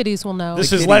know. The kiddies will know.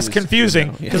 This is less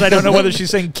confusing because I don't know whether she's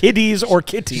saying kiddies or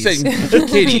kitties. She's saying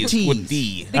kitties with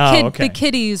D. The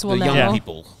kiddies will The know. young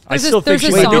people. I still think she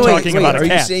there's a might be song. talking about a Are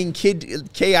cat. you saying Kidd?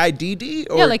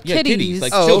 Or Yeah, like Yeah, kiddies. kiddies,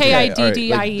 like K-I-D-D-I-E-S. children.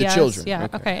 Like the children. Yeah,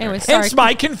 Okay. okay. Anyway, sorry. Hence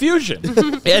my confusion.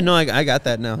 Yeah, no, I got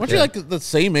that now. Aren't you like the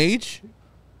same age?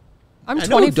 I'm I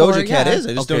know who 24. Doja Cat yeah. is.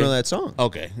 I just don't Okay. know that song.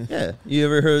 Okay. Yeah. You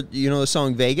ever heard, the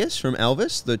song Vegas from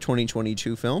Elvis, the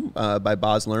 2022 film by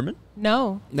Baz Luhrmann?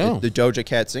 No. No. The Doja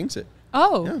Cat sings it.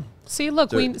 Oh. Yeah. See, look,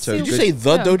 So- we so see. Did you say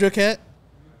the Yeah. Doja Cat?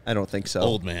 I don't think so.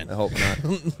 Old man. I hope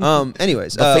not.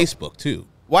 Anyways, The Facebook too.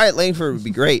 Wyatt Langford would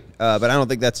be great, but I don't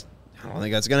think that's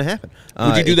going to happen.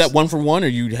 Would you do that It's- 1 for 1, or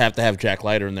you'd have to have Jack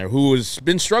Leiter in there, who has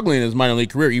been struggling in his minor league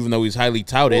career, even though he's highly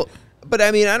touted? Well, but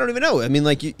I mean, I don't even know. I mean,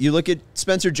 like you look at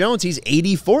Spencer Jones, he's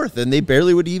 84th, and they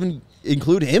barely would even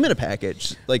include him in a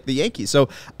package like the Yankees. So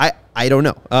I don't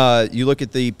know. You look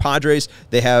at the Padres,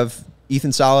 they have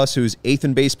Ethan Salas, who's 8th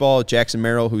in baseball, Jackson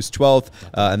Merrill, who's 12th,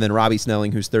 and then Robbie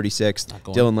Snelling, who's 36th,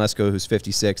 Dylan Lesko, who's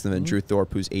 56th, and then Drew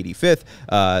Thorpe, who's 85th.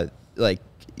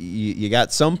 You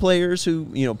got some players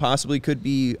who possibly could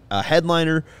be a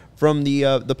headliner from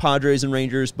the Padres and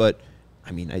Rangers, but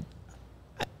I mean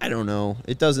I don't know.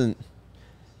 It doesn't.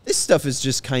 This stuff is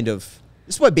just kind of.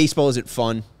 This is why baseball isn't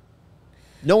fun.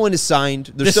 No one is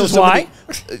signed. There's This still is why?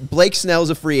 Blake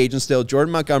Snell's a free agent still.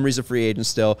 Jordan Montgomery's a free agent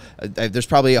still. There's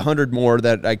probably 100 more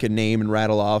that I could name and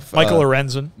rattle off. Michael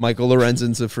Lorenzen. Michael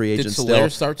Lorenzen's a free Did agent still. Soler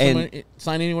start And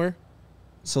sign anywhere?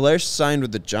 Soler signed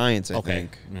with the Giants, I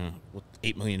think. No, with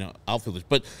 $8 million outfielders.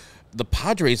 But the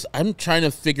Padres, I'm trying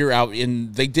to figure out.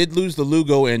 And they did lose the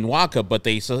Lugo and Waka, but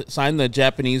they signed the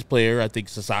Japanese player, I think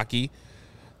Sasaki.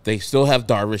 They still have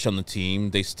Darvish on the team.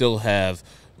 They still have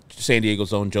San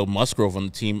Diego's own Joe Musgrove on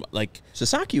the team. Like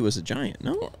Sasaki was a Giant,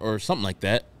 no? or something like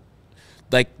that.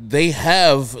 Like, they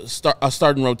have a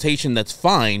starting rotation that's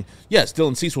fine. Yes,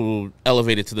 Dylan Cease will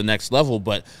elevate it to the next level,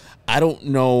 but I don't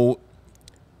know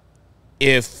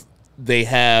if they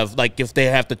have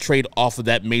to trade off of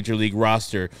that major league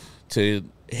roster to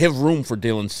have room for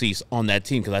Dylan Cease on that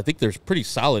team, because I think they're pretty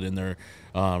solid in their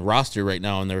roster right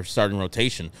now in their starting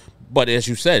rotation. But as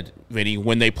you said, Vinny,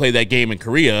 when they play that game in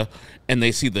Korea and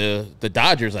they see the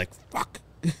Dodgers, like, fuck,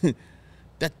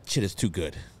 that shit is too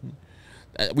good.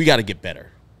 We got to get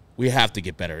better. We have to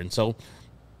get better. And so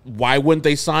why wouldn't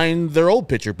they sign their old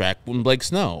pitcher back when Blake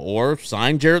Snell, or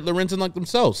sign Jarrett Lorenzen like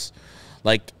themselves?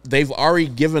 Like, they've already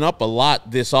given up a lot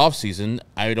this offseason.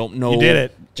 I don't know. You did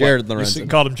it. Jared You Lorenzen.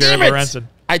 called him Jared Damn it! Lorenzen.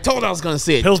 I told I was going to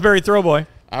say it. Pillsbury throwboy.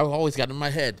 I've always got it in my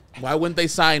head. Why wouldn't they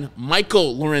sign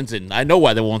Michael Lorenzen? I know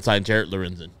why they won't sign Jarrett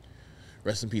Lorenzen.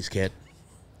 Rest in peace, kid.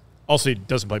 Also, he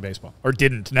doesn't play baseball. Or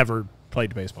never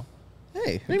played baseball.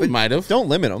 Hey, Maybe but might have. Don't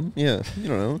limit him. Yeah, you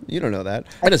don't know. You don't know that.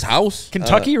 At his house.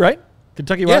 Kentucky, right?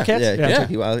 Kentucky Wildcats? Yeah,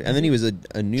 Kentucky Wild. And then he was a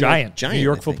New York Giant. New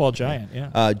York I think. football giant,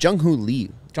 yeah. Jung-Hoo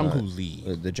Lee. Jung-Hoo Lee.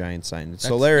 The Giants signed. That's-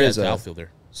 Soler yeah, is it's a outfielder.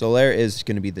 Soler is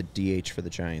going to be the DH for the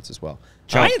Giants as well.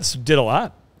 Giants did a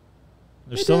lot.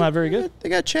 They're still not very good. They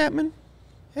got Chapman.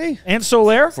 Hey. And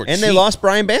Soler? For And they cheap. lost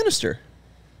Brian Bannister.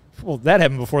 Well, that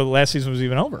happened before the last season was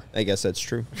even over. I guess that's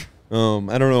true.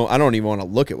 I don't know. I don't even want to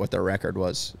look at what their record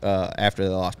was after they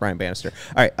lost Brian Bannister.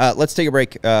 All right, let's take a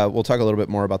break. We'll talk a little bit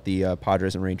more about the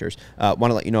Padres and Rangers. Want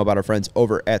to let you know about our friends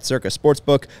over at CIRCA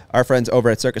Sportsbook. Our friends over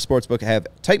at CIRCA Sportsbook have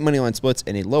tight money line splits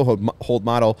and a low hold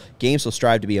model. Games will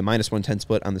strive to be a -110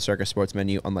 split on the CIRCA Sports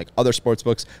menu, unlike other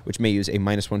sportsbooks, which may use a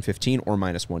 -115 or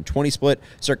 -120 split.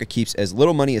 CIRCA keeps as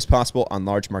little money as possible on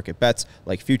large market bets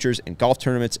like futures and golf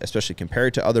tournaments, especially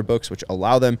compared to other books, which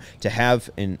allow them to have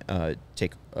and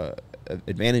take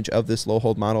advantage of this low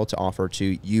hold model to offer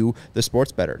to you, the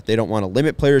sports bettor. They don't want to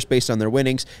limit players based on their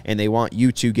winnings, and they want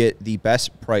you to get the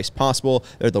best price possible.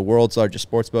 They're the world's largest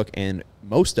sports book, and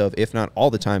most of, if not all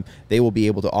the time, they will be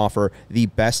able to offer the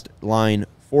best line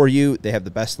for you. They have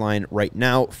the best line right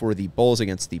now for the Bulls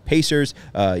against the Pacers.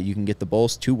 You can get the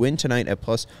Bulls to win tonight at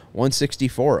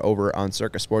 +164 over on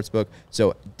CIRCA Sportsbook.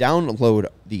 So download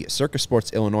the CIRCA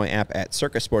Sports Illinois app at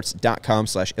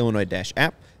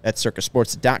circasports.com/Illinois-app. That's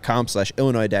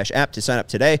circasports.com/Illinois-app to sign up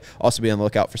today. Also be on the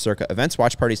lookout for CIRCA events,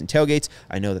 watch parties, and tailgates.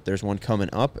 I know that there's one coming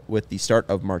up with the start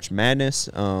of March Madness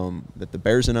that the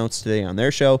Bears announced today on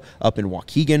their show up in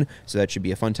Waukegan. So that should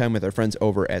be a fun time with our friends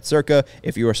over at CIRCA.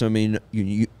 If you are someone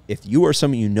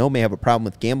you know may have a problem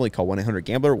with gambling, call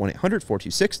 1-800-GAMBLER,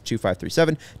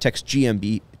 1-800-426-2537. Text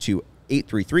GMB to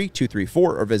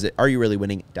 833-234 or visit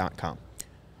areyoureallywinning.com.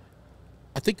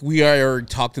 I think we are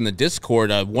talked in the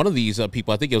Discord. One of these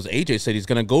people, I think it was AJ, said he's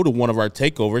going to go to one of our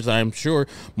takeovers. I'm sure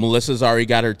Melissa's already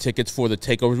got her tickets for the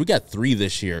takeovers. We got 3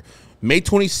 this year. May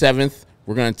 27th,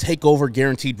 we're going to take over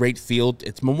Guaranteed Rate Field.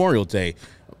 It's Memorial Day.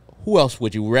 Who else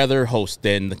would you rather host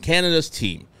than the Canada's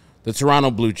team, the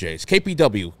Toronto Blue Jays?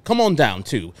 KPW, come on down,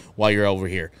 too, while you're over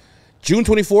here. June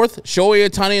 24th, Shohei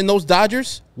Ohtani and those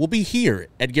Dodgers will be here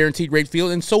at Guaranteed Rate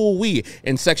Field, and so will we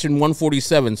in Section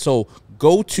 147. So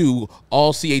go to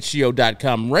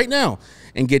allchgo.com right now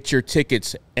and get your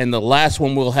tickets. And the last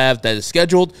one we'll have that is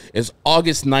scheduled is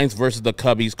August 9th versus the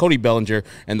Cubbies. Cody Bellinger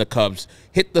and the Cubs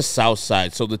hit the south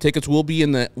side. So the tickets will be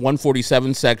in the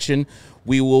 147 section.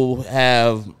 We will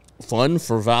have fun,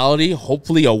 frivolity,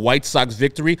 hopefully a White Sox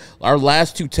victory. Our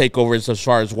last 2 takeovers as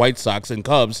far as White Sox and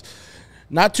Cubs,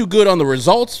 not too good on the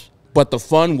results, but the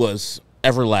fun was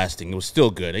everlasting. It was still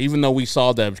good. Even though we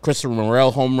saw the Christopher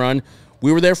Morel home run,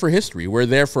 we were there for history. We were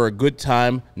there for a good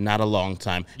time, not a long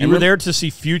time. And you were there to see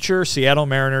future Seattle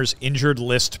Mariners injured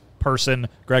list person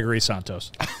Gregory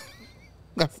Santos.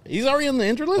 He's already on the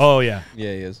injured list? Oh, yeah.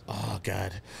 Yeah, he is. Oh,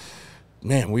 God.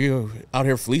 Man, we are out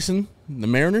here fleecing the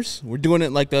Mariners. We're doing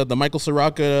it like the Michael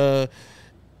CIRCA,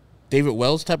 David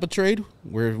Wells type of trade,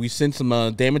 where we send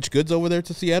some damaged goods over there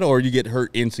to Seattle, or you get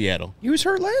hurt in Seattle. He was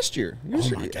hurt last year.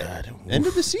 Oh, my God. End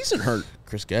of the season hurt.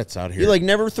 Chris Getz out here. He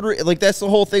never threw. That's the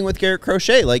whole thing with Garrett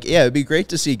Crochet. Yeah, it'd be great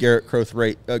to see Garrett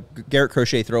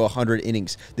Crochet throw 100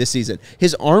 innings this season.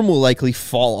 His arm will likely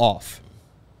fall off.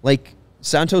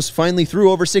 Santos finally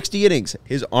threw over 60 innings.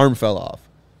 His arm fell off.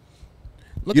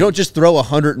 You don't just throw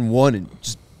 101 and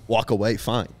just walk away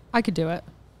fine. I could do it.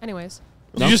 Anyways.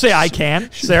 Did you say I can,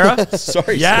 Sarah?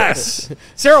 Sorry, yes.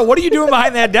 Sarah, what are you doing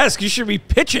behind that desk? You should be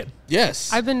pitching.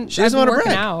 Yes. I've been She doesn't want to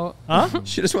working brag. out. Huh?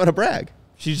 She doesn't want to brag.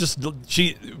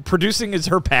 Producing is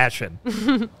her passion.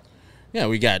 Yeah,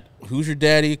 we got Who's Your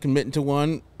Daddy committing to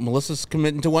one, Melissa's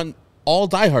committing to one, all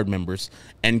diehard members.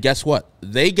 And guess what?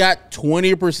 They got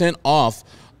 20% off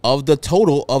of the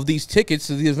total of these tickets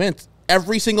to the event.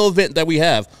 Every single event that we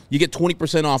have, you get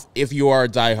 20% off if you are a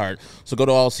diehard. So go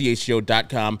to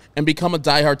allchgo.com and become a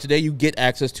diehard today. You get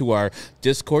access to our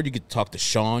Discord. You get to talk to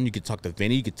Sean. You get to talk to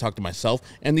Vinny. You get to talk to myself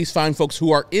and these fine folks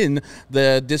who are in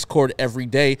the Discord every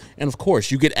day. And, of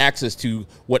course, you get access to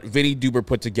what Vinnie Duber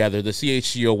put together, the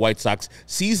CHGO White Sox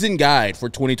season guide for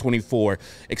 2024.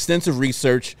 Extensive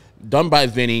research done by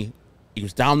Vinny. He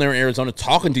was down there in Arizona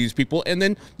talking to these people. And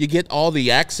then you get all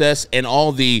the access and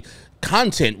all the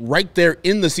content right there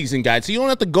in the season guide, so you don't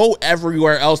have to go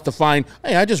everywhere else to find,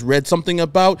 hey, I just read something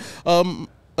about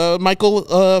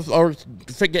Michael or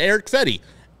Eric Fetty.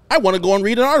 I want to go and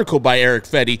read an article by Eric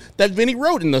Fetty that Vinny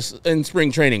wrote in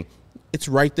spring training. It's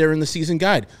right there in the season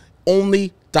guide.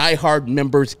 Only diehard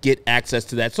members get access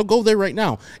to that, so go there right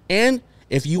now. And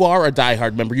if you are a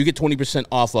diehard member, you get 20%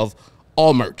 off of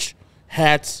all merch,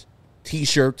 hats,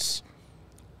 t-shirts,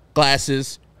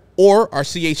 glasses, or our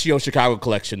CHGO Chicago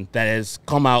collection that has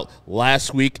come out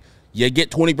last week. You get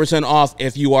 20% off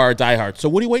if you are a diehard. So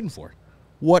what are you waiting for?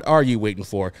 What are you waiting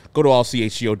for? Go to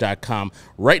allchgo.com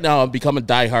right now and become a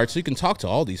diehard so you can talk to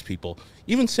all these people,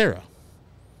 even Sarah,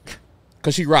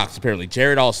 because she rocks, apparently.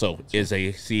 Jared also is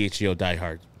a CHGO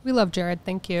diehard. We love Jared.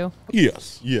 Thank you.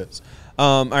 Yes.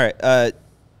 All right.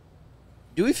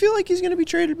 Do we feel like he's going to be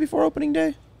traded before opening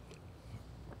day?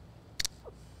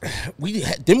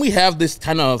 didn't we have this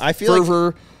kind of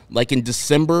fervor like in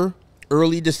December,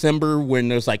 early December, when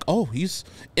there's like, oh, he's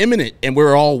imminent, and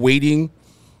we're all waiting.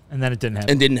 And then it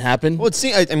didn't happen. Well,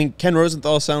 I mean, Ken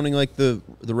Rosenthal sounding like the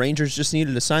Rangers just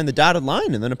needed to sign the dotted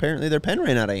line, and then apparently their pen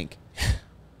ran out of ink.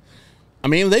 I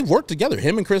mean, they've worked together.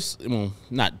 Him and Chris, well,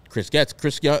 not Chris Getz,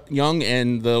 Chris Young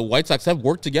and the White Sox have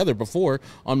worked together before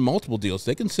on multiple deals.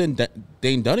 They can send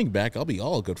Dane Dunning back. I'll be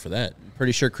all good for that.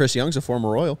 Pretty sure Chris Young's a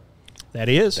former Royal. That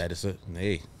he is. That is a,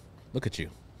 hey, look at you.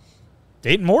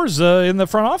 Dayton Moore's in the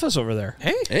front office over there.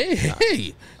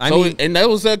 Hey. And that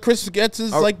was Chris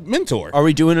Getz's mentor. Are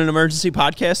we doing an emergency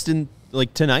podcast in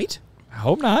tonight? I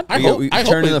hope not. I hope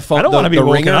turning the phone. I don't want to be the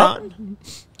woken ringer up. on.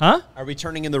 Huh? Are we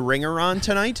turning in the ringer on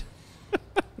tonight?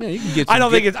 Yeah, you can get I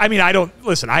don't think it's. I mean, I don't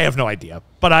listen. I have no idea,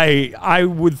 but I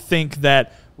would think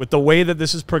that with the way that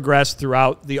this has progressed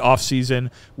throughout the offseason,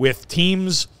 with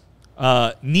teams'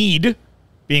 need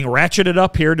being ratcheted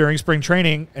up here during spring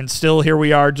training, and still here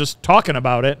we are just talking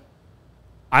about it,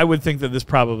 I would think that this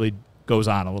probably goes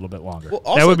on a little bit longer. Well,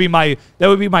 also, that would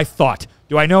be my thought.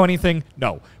 Do I know anything?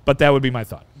 No, but that would be my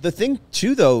thought. The thing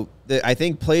too, though, that I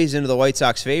think plays into the White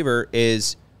Sox favor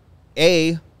is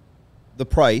the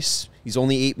price. He's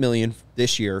only $8 million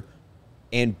this year,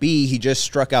 and B, he just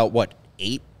struck out what,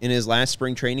 8 in his last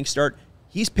spring training start.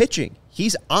 He's pitching.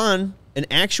 He's on an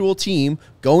actual team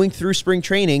going through spring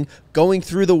training, going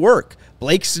through the work.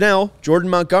 Blake Snell, Jordan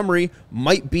Montgomery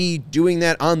might be doing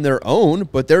that on their own,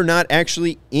 but they're not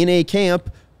actually in a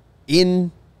camp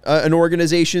in an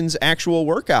organization's actual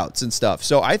workouts and stuff.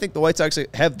 So I think the White Sox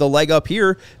have the leg up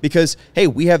here because, hey,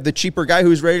 we have the cheaper guy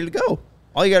who's ready to go.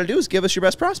 All you got to do is give us your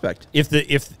best prospect. If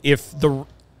the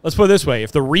let's put it this way,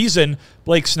 if the reason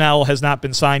Blake Snell has not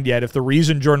been signed yet, if the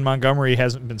reason Jordan Montgomery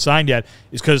hasn't been signed yet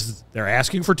is because they're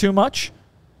asking for too much,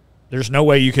 there's no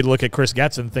way you could look at Chris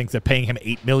Getz and think that paying him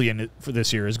 $8 million for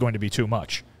this year is going to be too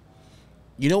much.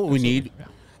 You know what we need? Yeah.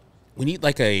 We need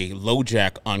like a low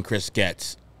jack on Chris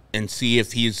Getz and see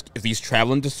if he's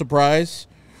traveling to Surprise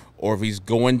or if he's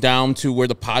going down to where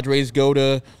the Padres go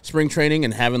to spring training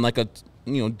and having like a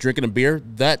drinking a beer,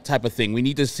 that type of thing. We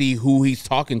need to see who he's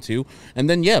talking to. And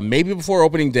then, yeah, maybe before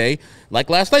opening day, like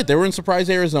last night, they were in Surprise,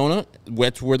 Arizona,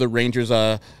 where the Rangers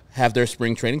have their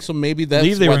spring training. So maybe that's I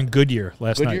believe they were in Goodyear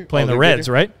last night, playing the Reds,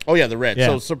 right? Oh, yeah, the Reds. Yeah.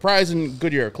 So Surprise and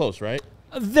Goodyear are close, right?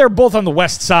 They're both on the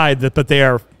west side, but they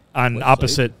are on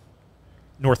opposite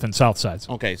north and south sides.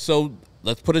 Okay, so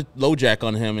let's put a low jack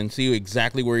on him and see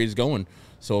exactly where he's going.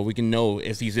 So we can know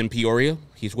if he's in Peoria,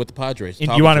 he's with the Padres.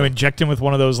 And you want to inject him with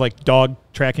one of those like dog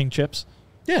tracking chips?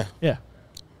 Yeah. Yeah.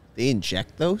 They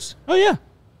inject those? Oh, yeah.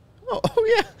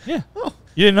 Oh yeah. Yeah. Oh.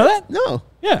 You didn't know that? No.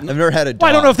 Yeah. I've never had a dog. Well,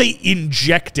 I don't know if they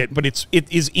inject it, but it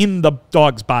is in the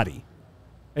dog's body.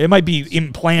 It might be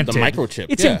implanted. The microchip.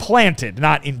 It's implanted,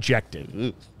 not injected.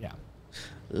 Ugh. Yeah.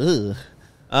 Ugh.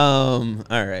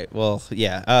 All right. Well,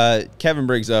 yeah. Kevin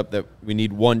brings up that we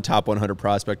need one top 100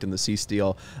 prospect in the C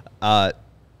Steel.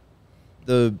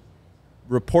 The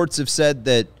reports have said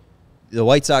that the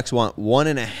White Sox want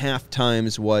 1.5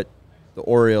 times what the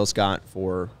Orioles got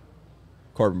for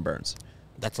Corbin Burns.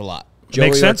 That's a lot. Joey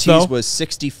Makes sense, Ortiz though. was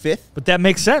 65th But that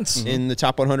makes sense. in the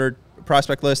top 100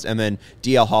 prospect list, and then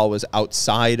DL Hall was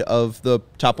outside of the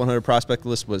top 100 prospect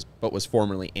list, but was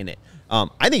formerly in it.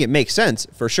 I think it makes sense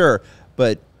for sure,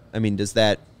 but I mean, does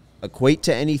that equate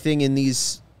to anything in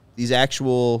these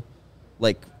actual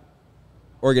like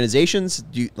organizations?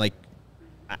 Do you, like?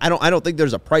 I don't think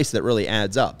there's a price that really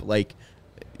adds up. Like,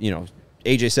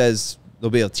 AJ says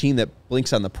there'll be a team that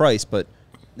blinks on the price, but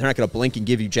they're not going to blink and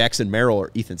give you Jackson Merrill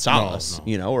or Ethan Salas,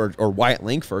 No. or Wyatt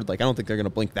Langford. Like, I don't think they're going to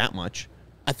blink that much.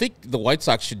 I think the White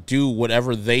Sox should do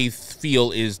whatever they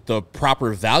feel is the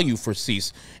proper value for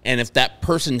Cease. And if that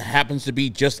person happens to be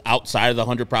just outside of the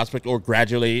 100 prospect or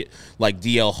graduate like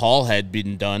DL Hall had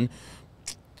been done,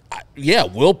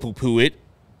 we'll poo-poo it.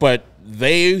 But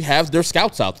they have their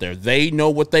scouts out there. They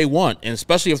know what they want. And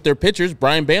especially if they're pitchers,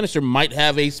 Brian Bannister might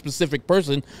have a specific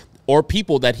person or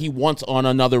people that he wants on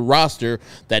another roster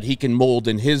that he can mold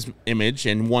in his image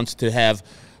and wants to have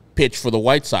pitch for the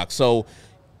White Sox. So,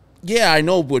 yeah, I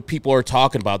know what people are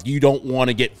talking about. You don't want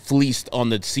to get fleeced on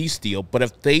the C-Steel, but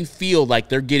if they feel like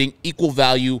they're getting equal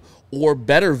value or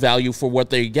better value for what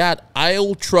they got,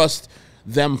 I'll trust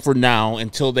them for now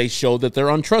until they show that they're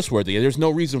untrustworthy. There's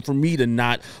no reason for me to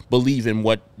not believe in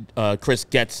what Chris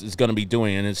Getz is going to be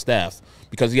doing and his staff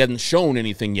because he hasn't shown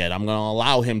anything yet. I'm going to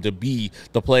allow him to be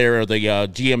the player or the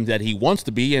GM that he wants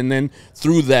to be, and then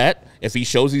through that, if he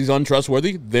shows he's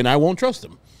untrustworthy, then I won't trust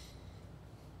him.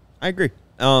 I agree.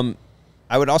 I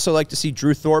would also like to see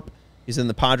Drew Thorpe. He's in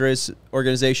the Padres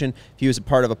organization. He was a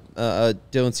part of a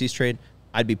Dylan Cease trade.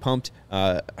 I'd be pumped.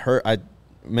 I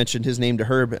mentioned his name to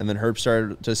Herb, and then Herb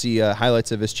started to see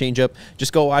highlights of his changeup.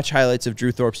 Just go watch highlights of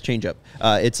Drew Thorpe's changeup.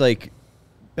 It's like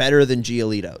better than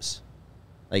Giolito's.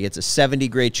 Like it's a 70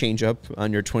 grade changeup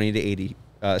on your 20 to 80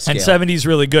 scale. And 70 is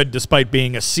really good despite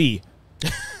being a C.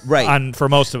 Right. For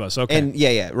most of us. Okay.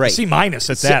 And right. C minus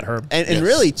at that, Herb. And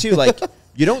really too, like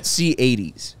you don't see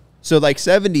 80s. So like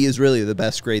 70 is really the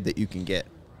best grade that you can get.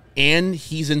 And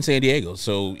he's in San Diego.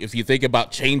 So if you think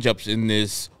about changeups in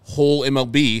this whole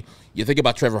MLB, you think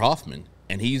about Trevor Hoffman.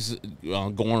 And he's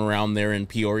going around there in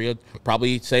Peoria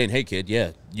probably saying, hey, kid,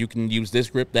 yeah, you can use this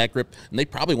grip, that grip. And they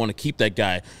probably want to keep that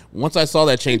guy. Once I saw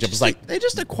that changeup, it's like... They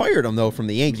just acquired him, though, from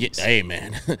the Yankees. Yeah, hey,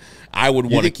 man, I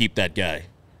would want to keep that guy.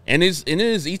 And his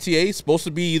ETA supposed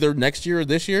to be either next year or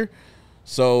this year.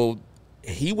 So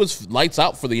he was lights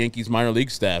out for the Yankees minor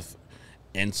league staff.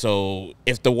 And so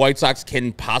if the White Sox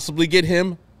can possibly get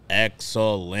him,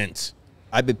 excellent.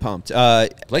 I've been pumped.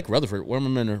 Blake Rutherford, what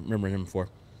am I remembering him for?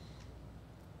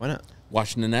 Why not?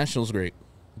 Washington Nationals, great.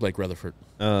 Blake Rutherford.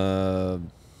 I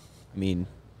mean,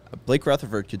 Blake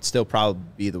Rutherford could still probably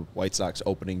be the White Sox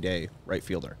opening day right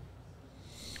fielder.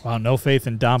 Wow, no faith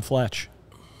in Dom Fletch.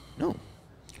 No.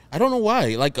 I don't know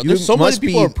why. Like, there's so many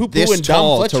people are poo-pooing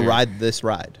Dom Fletcher to ride this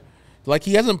ride. Like,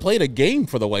 he hasn't played a game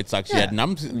for the White Sox yet,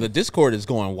 and the Discord is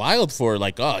going wild for,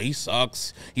 like, oh, he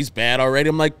sucks. He's bad already.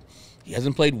 I'm like, he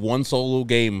hasn't played one solo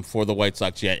game for the White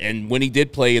Sox yet. And when he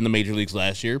did play in the major leagues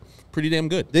last year, pretty damn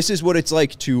good. This is what it's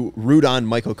like to root on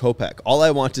Michael Kopech. All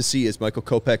I want to see is Michael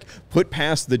Kopech put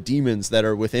past the demons that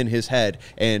are within his head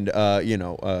and,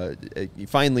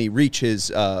 finally reach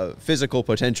his physical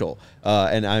potential.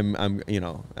 And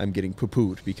I'm getting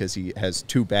poo-pooed because he has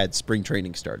 2 bad spring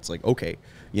training starts. Like, okay,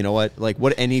 you know what? Like,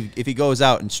 what? And if he goes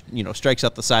out and, strikes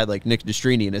up the side like Nick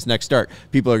Destrini in his next start,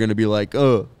 people are going to be like,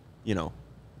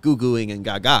 goo-gooing and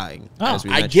gagaing.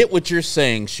 I get what you're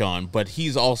saying, Sean, but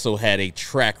he's also had a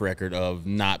track record of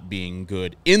not being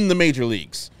good in the major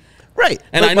leagues. Right.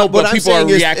 And I know but people are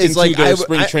reacting to their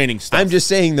spring training stuff. I'm just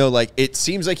saying, though, like, it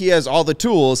seems like he has all the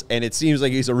tools, and it seems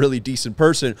like he's a really decent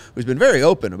person who's been very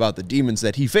open about the demons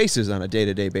that he faces on a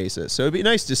day-to-day basis. So it'd be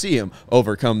nice to see him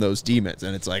overcome those demons.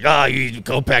 And it's like, you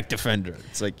go back defender.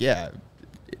 It's like, yeah.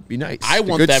 Be nice. I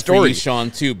want that for you,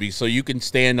 Sean, too, so you can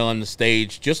stand on the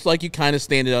stage just like you kind of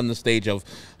stand on the stage of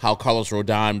how Carlos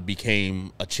Rodon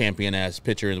became a champion-ass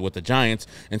pitcher with the Giants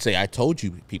and say, I told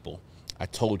you, people. I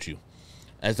told you.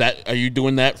 Are you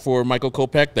doing that for Michael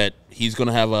Kopech, that he's going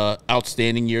to have an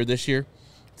outstanding year this year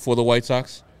for the White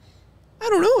Sox? I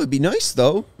don't know. It'd be nice,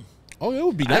 though. Oh, it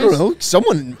would be nice. I don't know.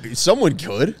 Someone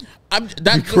could.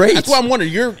 That's great. That's why I'm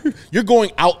wondering. You're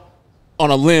going out on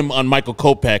a limb on Michael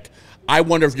Kopech. I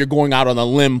wonder if you're going out on a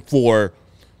limb for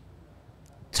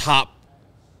top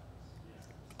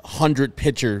 100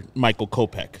 pitcher Michael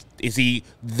Kopech. Is he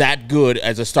that good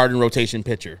as a starting rotation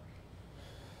pitcher?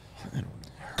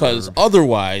 Because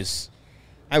otherwise,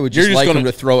 I would just like him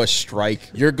to throw a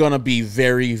strike. You're going to be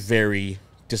very, very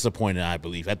disappointed, I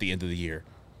believe, at the end of the year.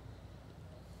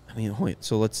 I mean, wait.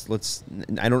 So let's.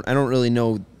 I don't really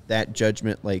know that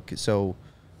judgment. Like, so.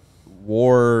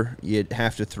 WAR, you'd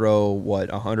have to throw,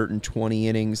 120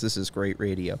 innings? This is great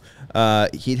radio.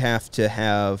 He'd have to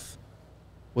have...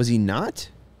 Was he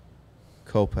not?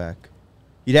 Kopech.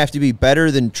 He'd have to be better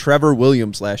than Trevor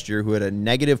Williams last year, who had a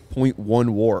negative .1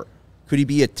 WAR. Could he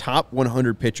be a top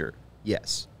 100 pitcher?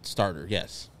 Yes. Starter,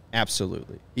 yes.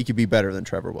 Absolutely. He could be better than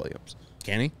Trevor Williams.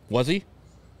 Can he? Was he?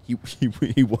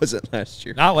 He wasn't last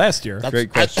year. Not last year.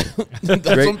 Great question.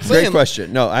 Great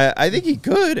question. No, I think he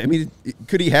could. I mean,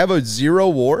 could he have a 0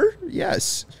 WAR?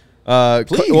 Yes.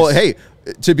 Please. Well, hey,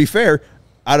 to be fair,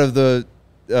 out of the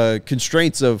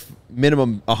constraints of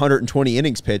minimum 120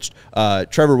 innings pitched,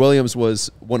 Trevor Williams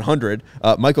was 100.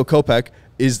 Michael Kopech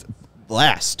is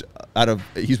last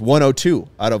he's 102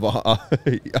 out of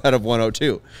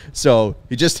 102. So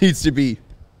he just needs to be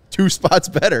 2 spots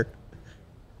better.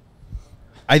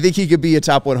 I think he could be a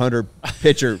top 100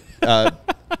 pitcher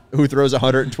who throws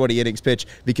 120 innings pitch,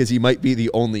 because he might be the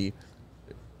only,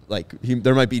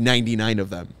 there might be 99 of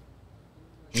them.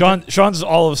 Sean's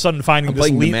all of a sudden finding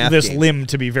this limb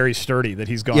to be very sturdy that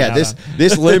he's gone out on.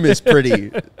 This limb is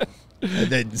pretty.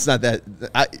 It's not that.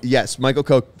 Yes, Michael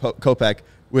Kopech,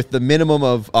 with the minimum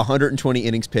of 120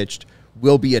 innings pitched,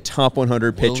 will be a top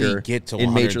 100 pitcher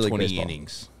in Major League Baseball.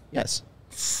 Innings? Yes.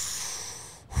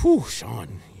 Whew,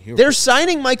 Sean. They're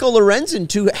signing Michael Lorenzen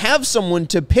to have someone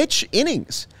to pitch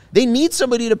innings. They need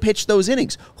somebody to pitch those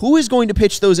innings. Who is going to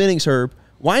pitch those innings, Herb,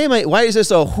 Why is this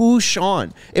a who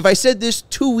Sean? If I said this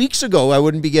 2 weeks ago, I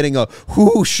wouldn't be getting a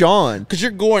who Sean. Because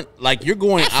you're going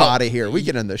out of here. We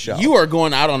can end the show. You are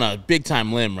going out on a big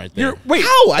time limb right there. Wait,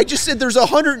 how? I just said there's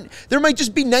 100. There might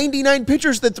just be 99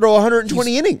 pitchers that throw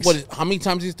 120 innings. How many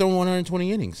times he's thrown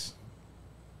 120 innings?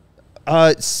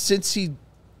 Since he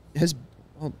has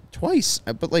twice,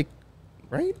 but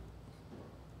right?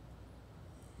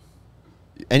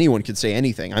 Anyone could say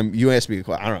anything. You asked me.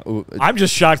 I don't know. I'm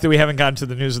just shocked that we haven't gotten to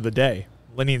the news of the day.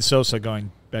 Lenny and Sosa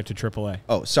going back to AAA.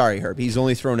 Oh, sorry, Herb. He's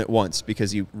only thrown it once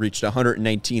because he reached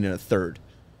 119 and a third.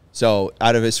 So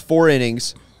out of his 4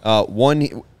 innings,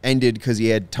 one ended because he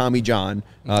had Tommy John.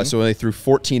 So they threw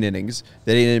 14 innings.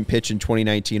 Then he didn't pitch in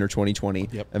 2019 or 2020.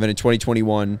 Yep. And then in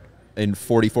 2021, in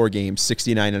 44 games,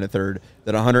 69 and a third.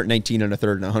 Then 119 and a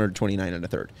third and 129 and a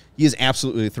third. He is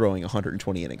absolutely throwing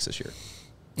 120 innings this year.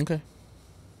 Okay.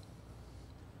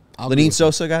 Lenny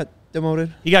Sosa got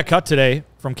demoted? He got cut today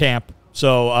from camp.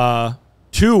 So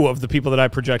 2 of the people that I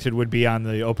projected would be on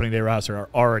the opening day roster have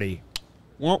already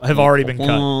been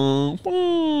cut.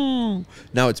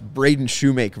 Now it's Braden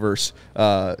Shoemake versus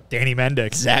Danny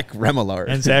Mendick. Zach Remillard.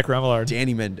 And Zach Remillard.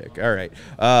 Danny Mendick. All right.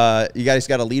 You guys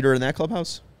got a leader in that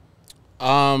clubhouse?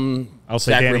 I'll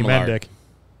say Zach Danny Remillard. Mendick.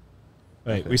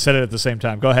 Wait, we said it at the same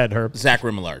time. Go ahead, Herb. Zach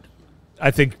Remillard. I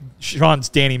think Sean's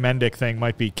Danny Mendick thing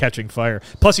might be catching fire.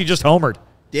 Plus, he just homered.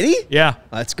 Did he? Yeah.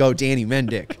 Let's go, Danny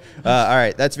Mendick. All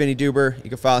right, that's Vinnie Duber. You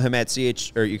can follow him at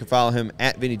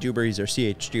Vinnie Duber. He's our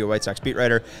CHGO White Sox beat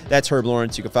writer. That's Herb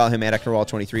Lawrence. You can follow him at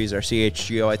Ecknerwall23. He's our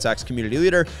CHGO White Sox community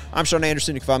leader. I'm Sean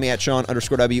Anderson. You can follow me at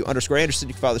Sean_W_Anderson. You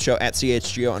can follow the show at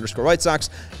CHGO_White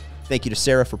Sox. Thank you to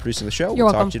Sarah for producing the show. You're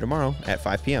we'll welcome. talk to you tomorrow at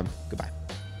 5 p.m. Goodbye.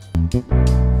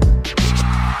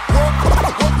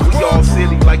 We all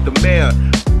silly like the mayor.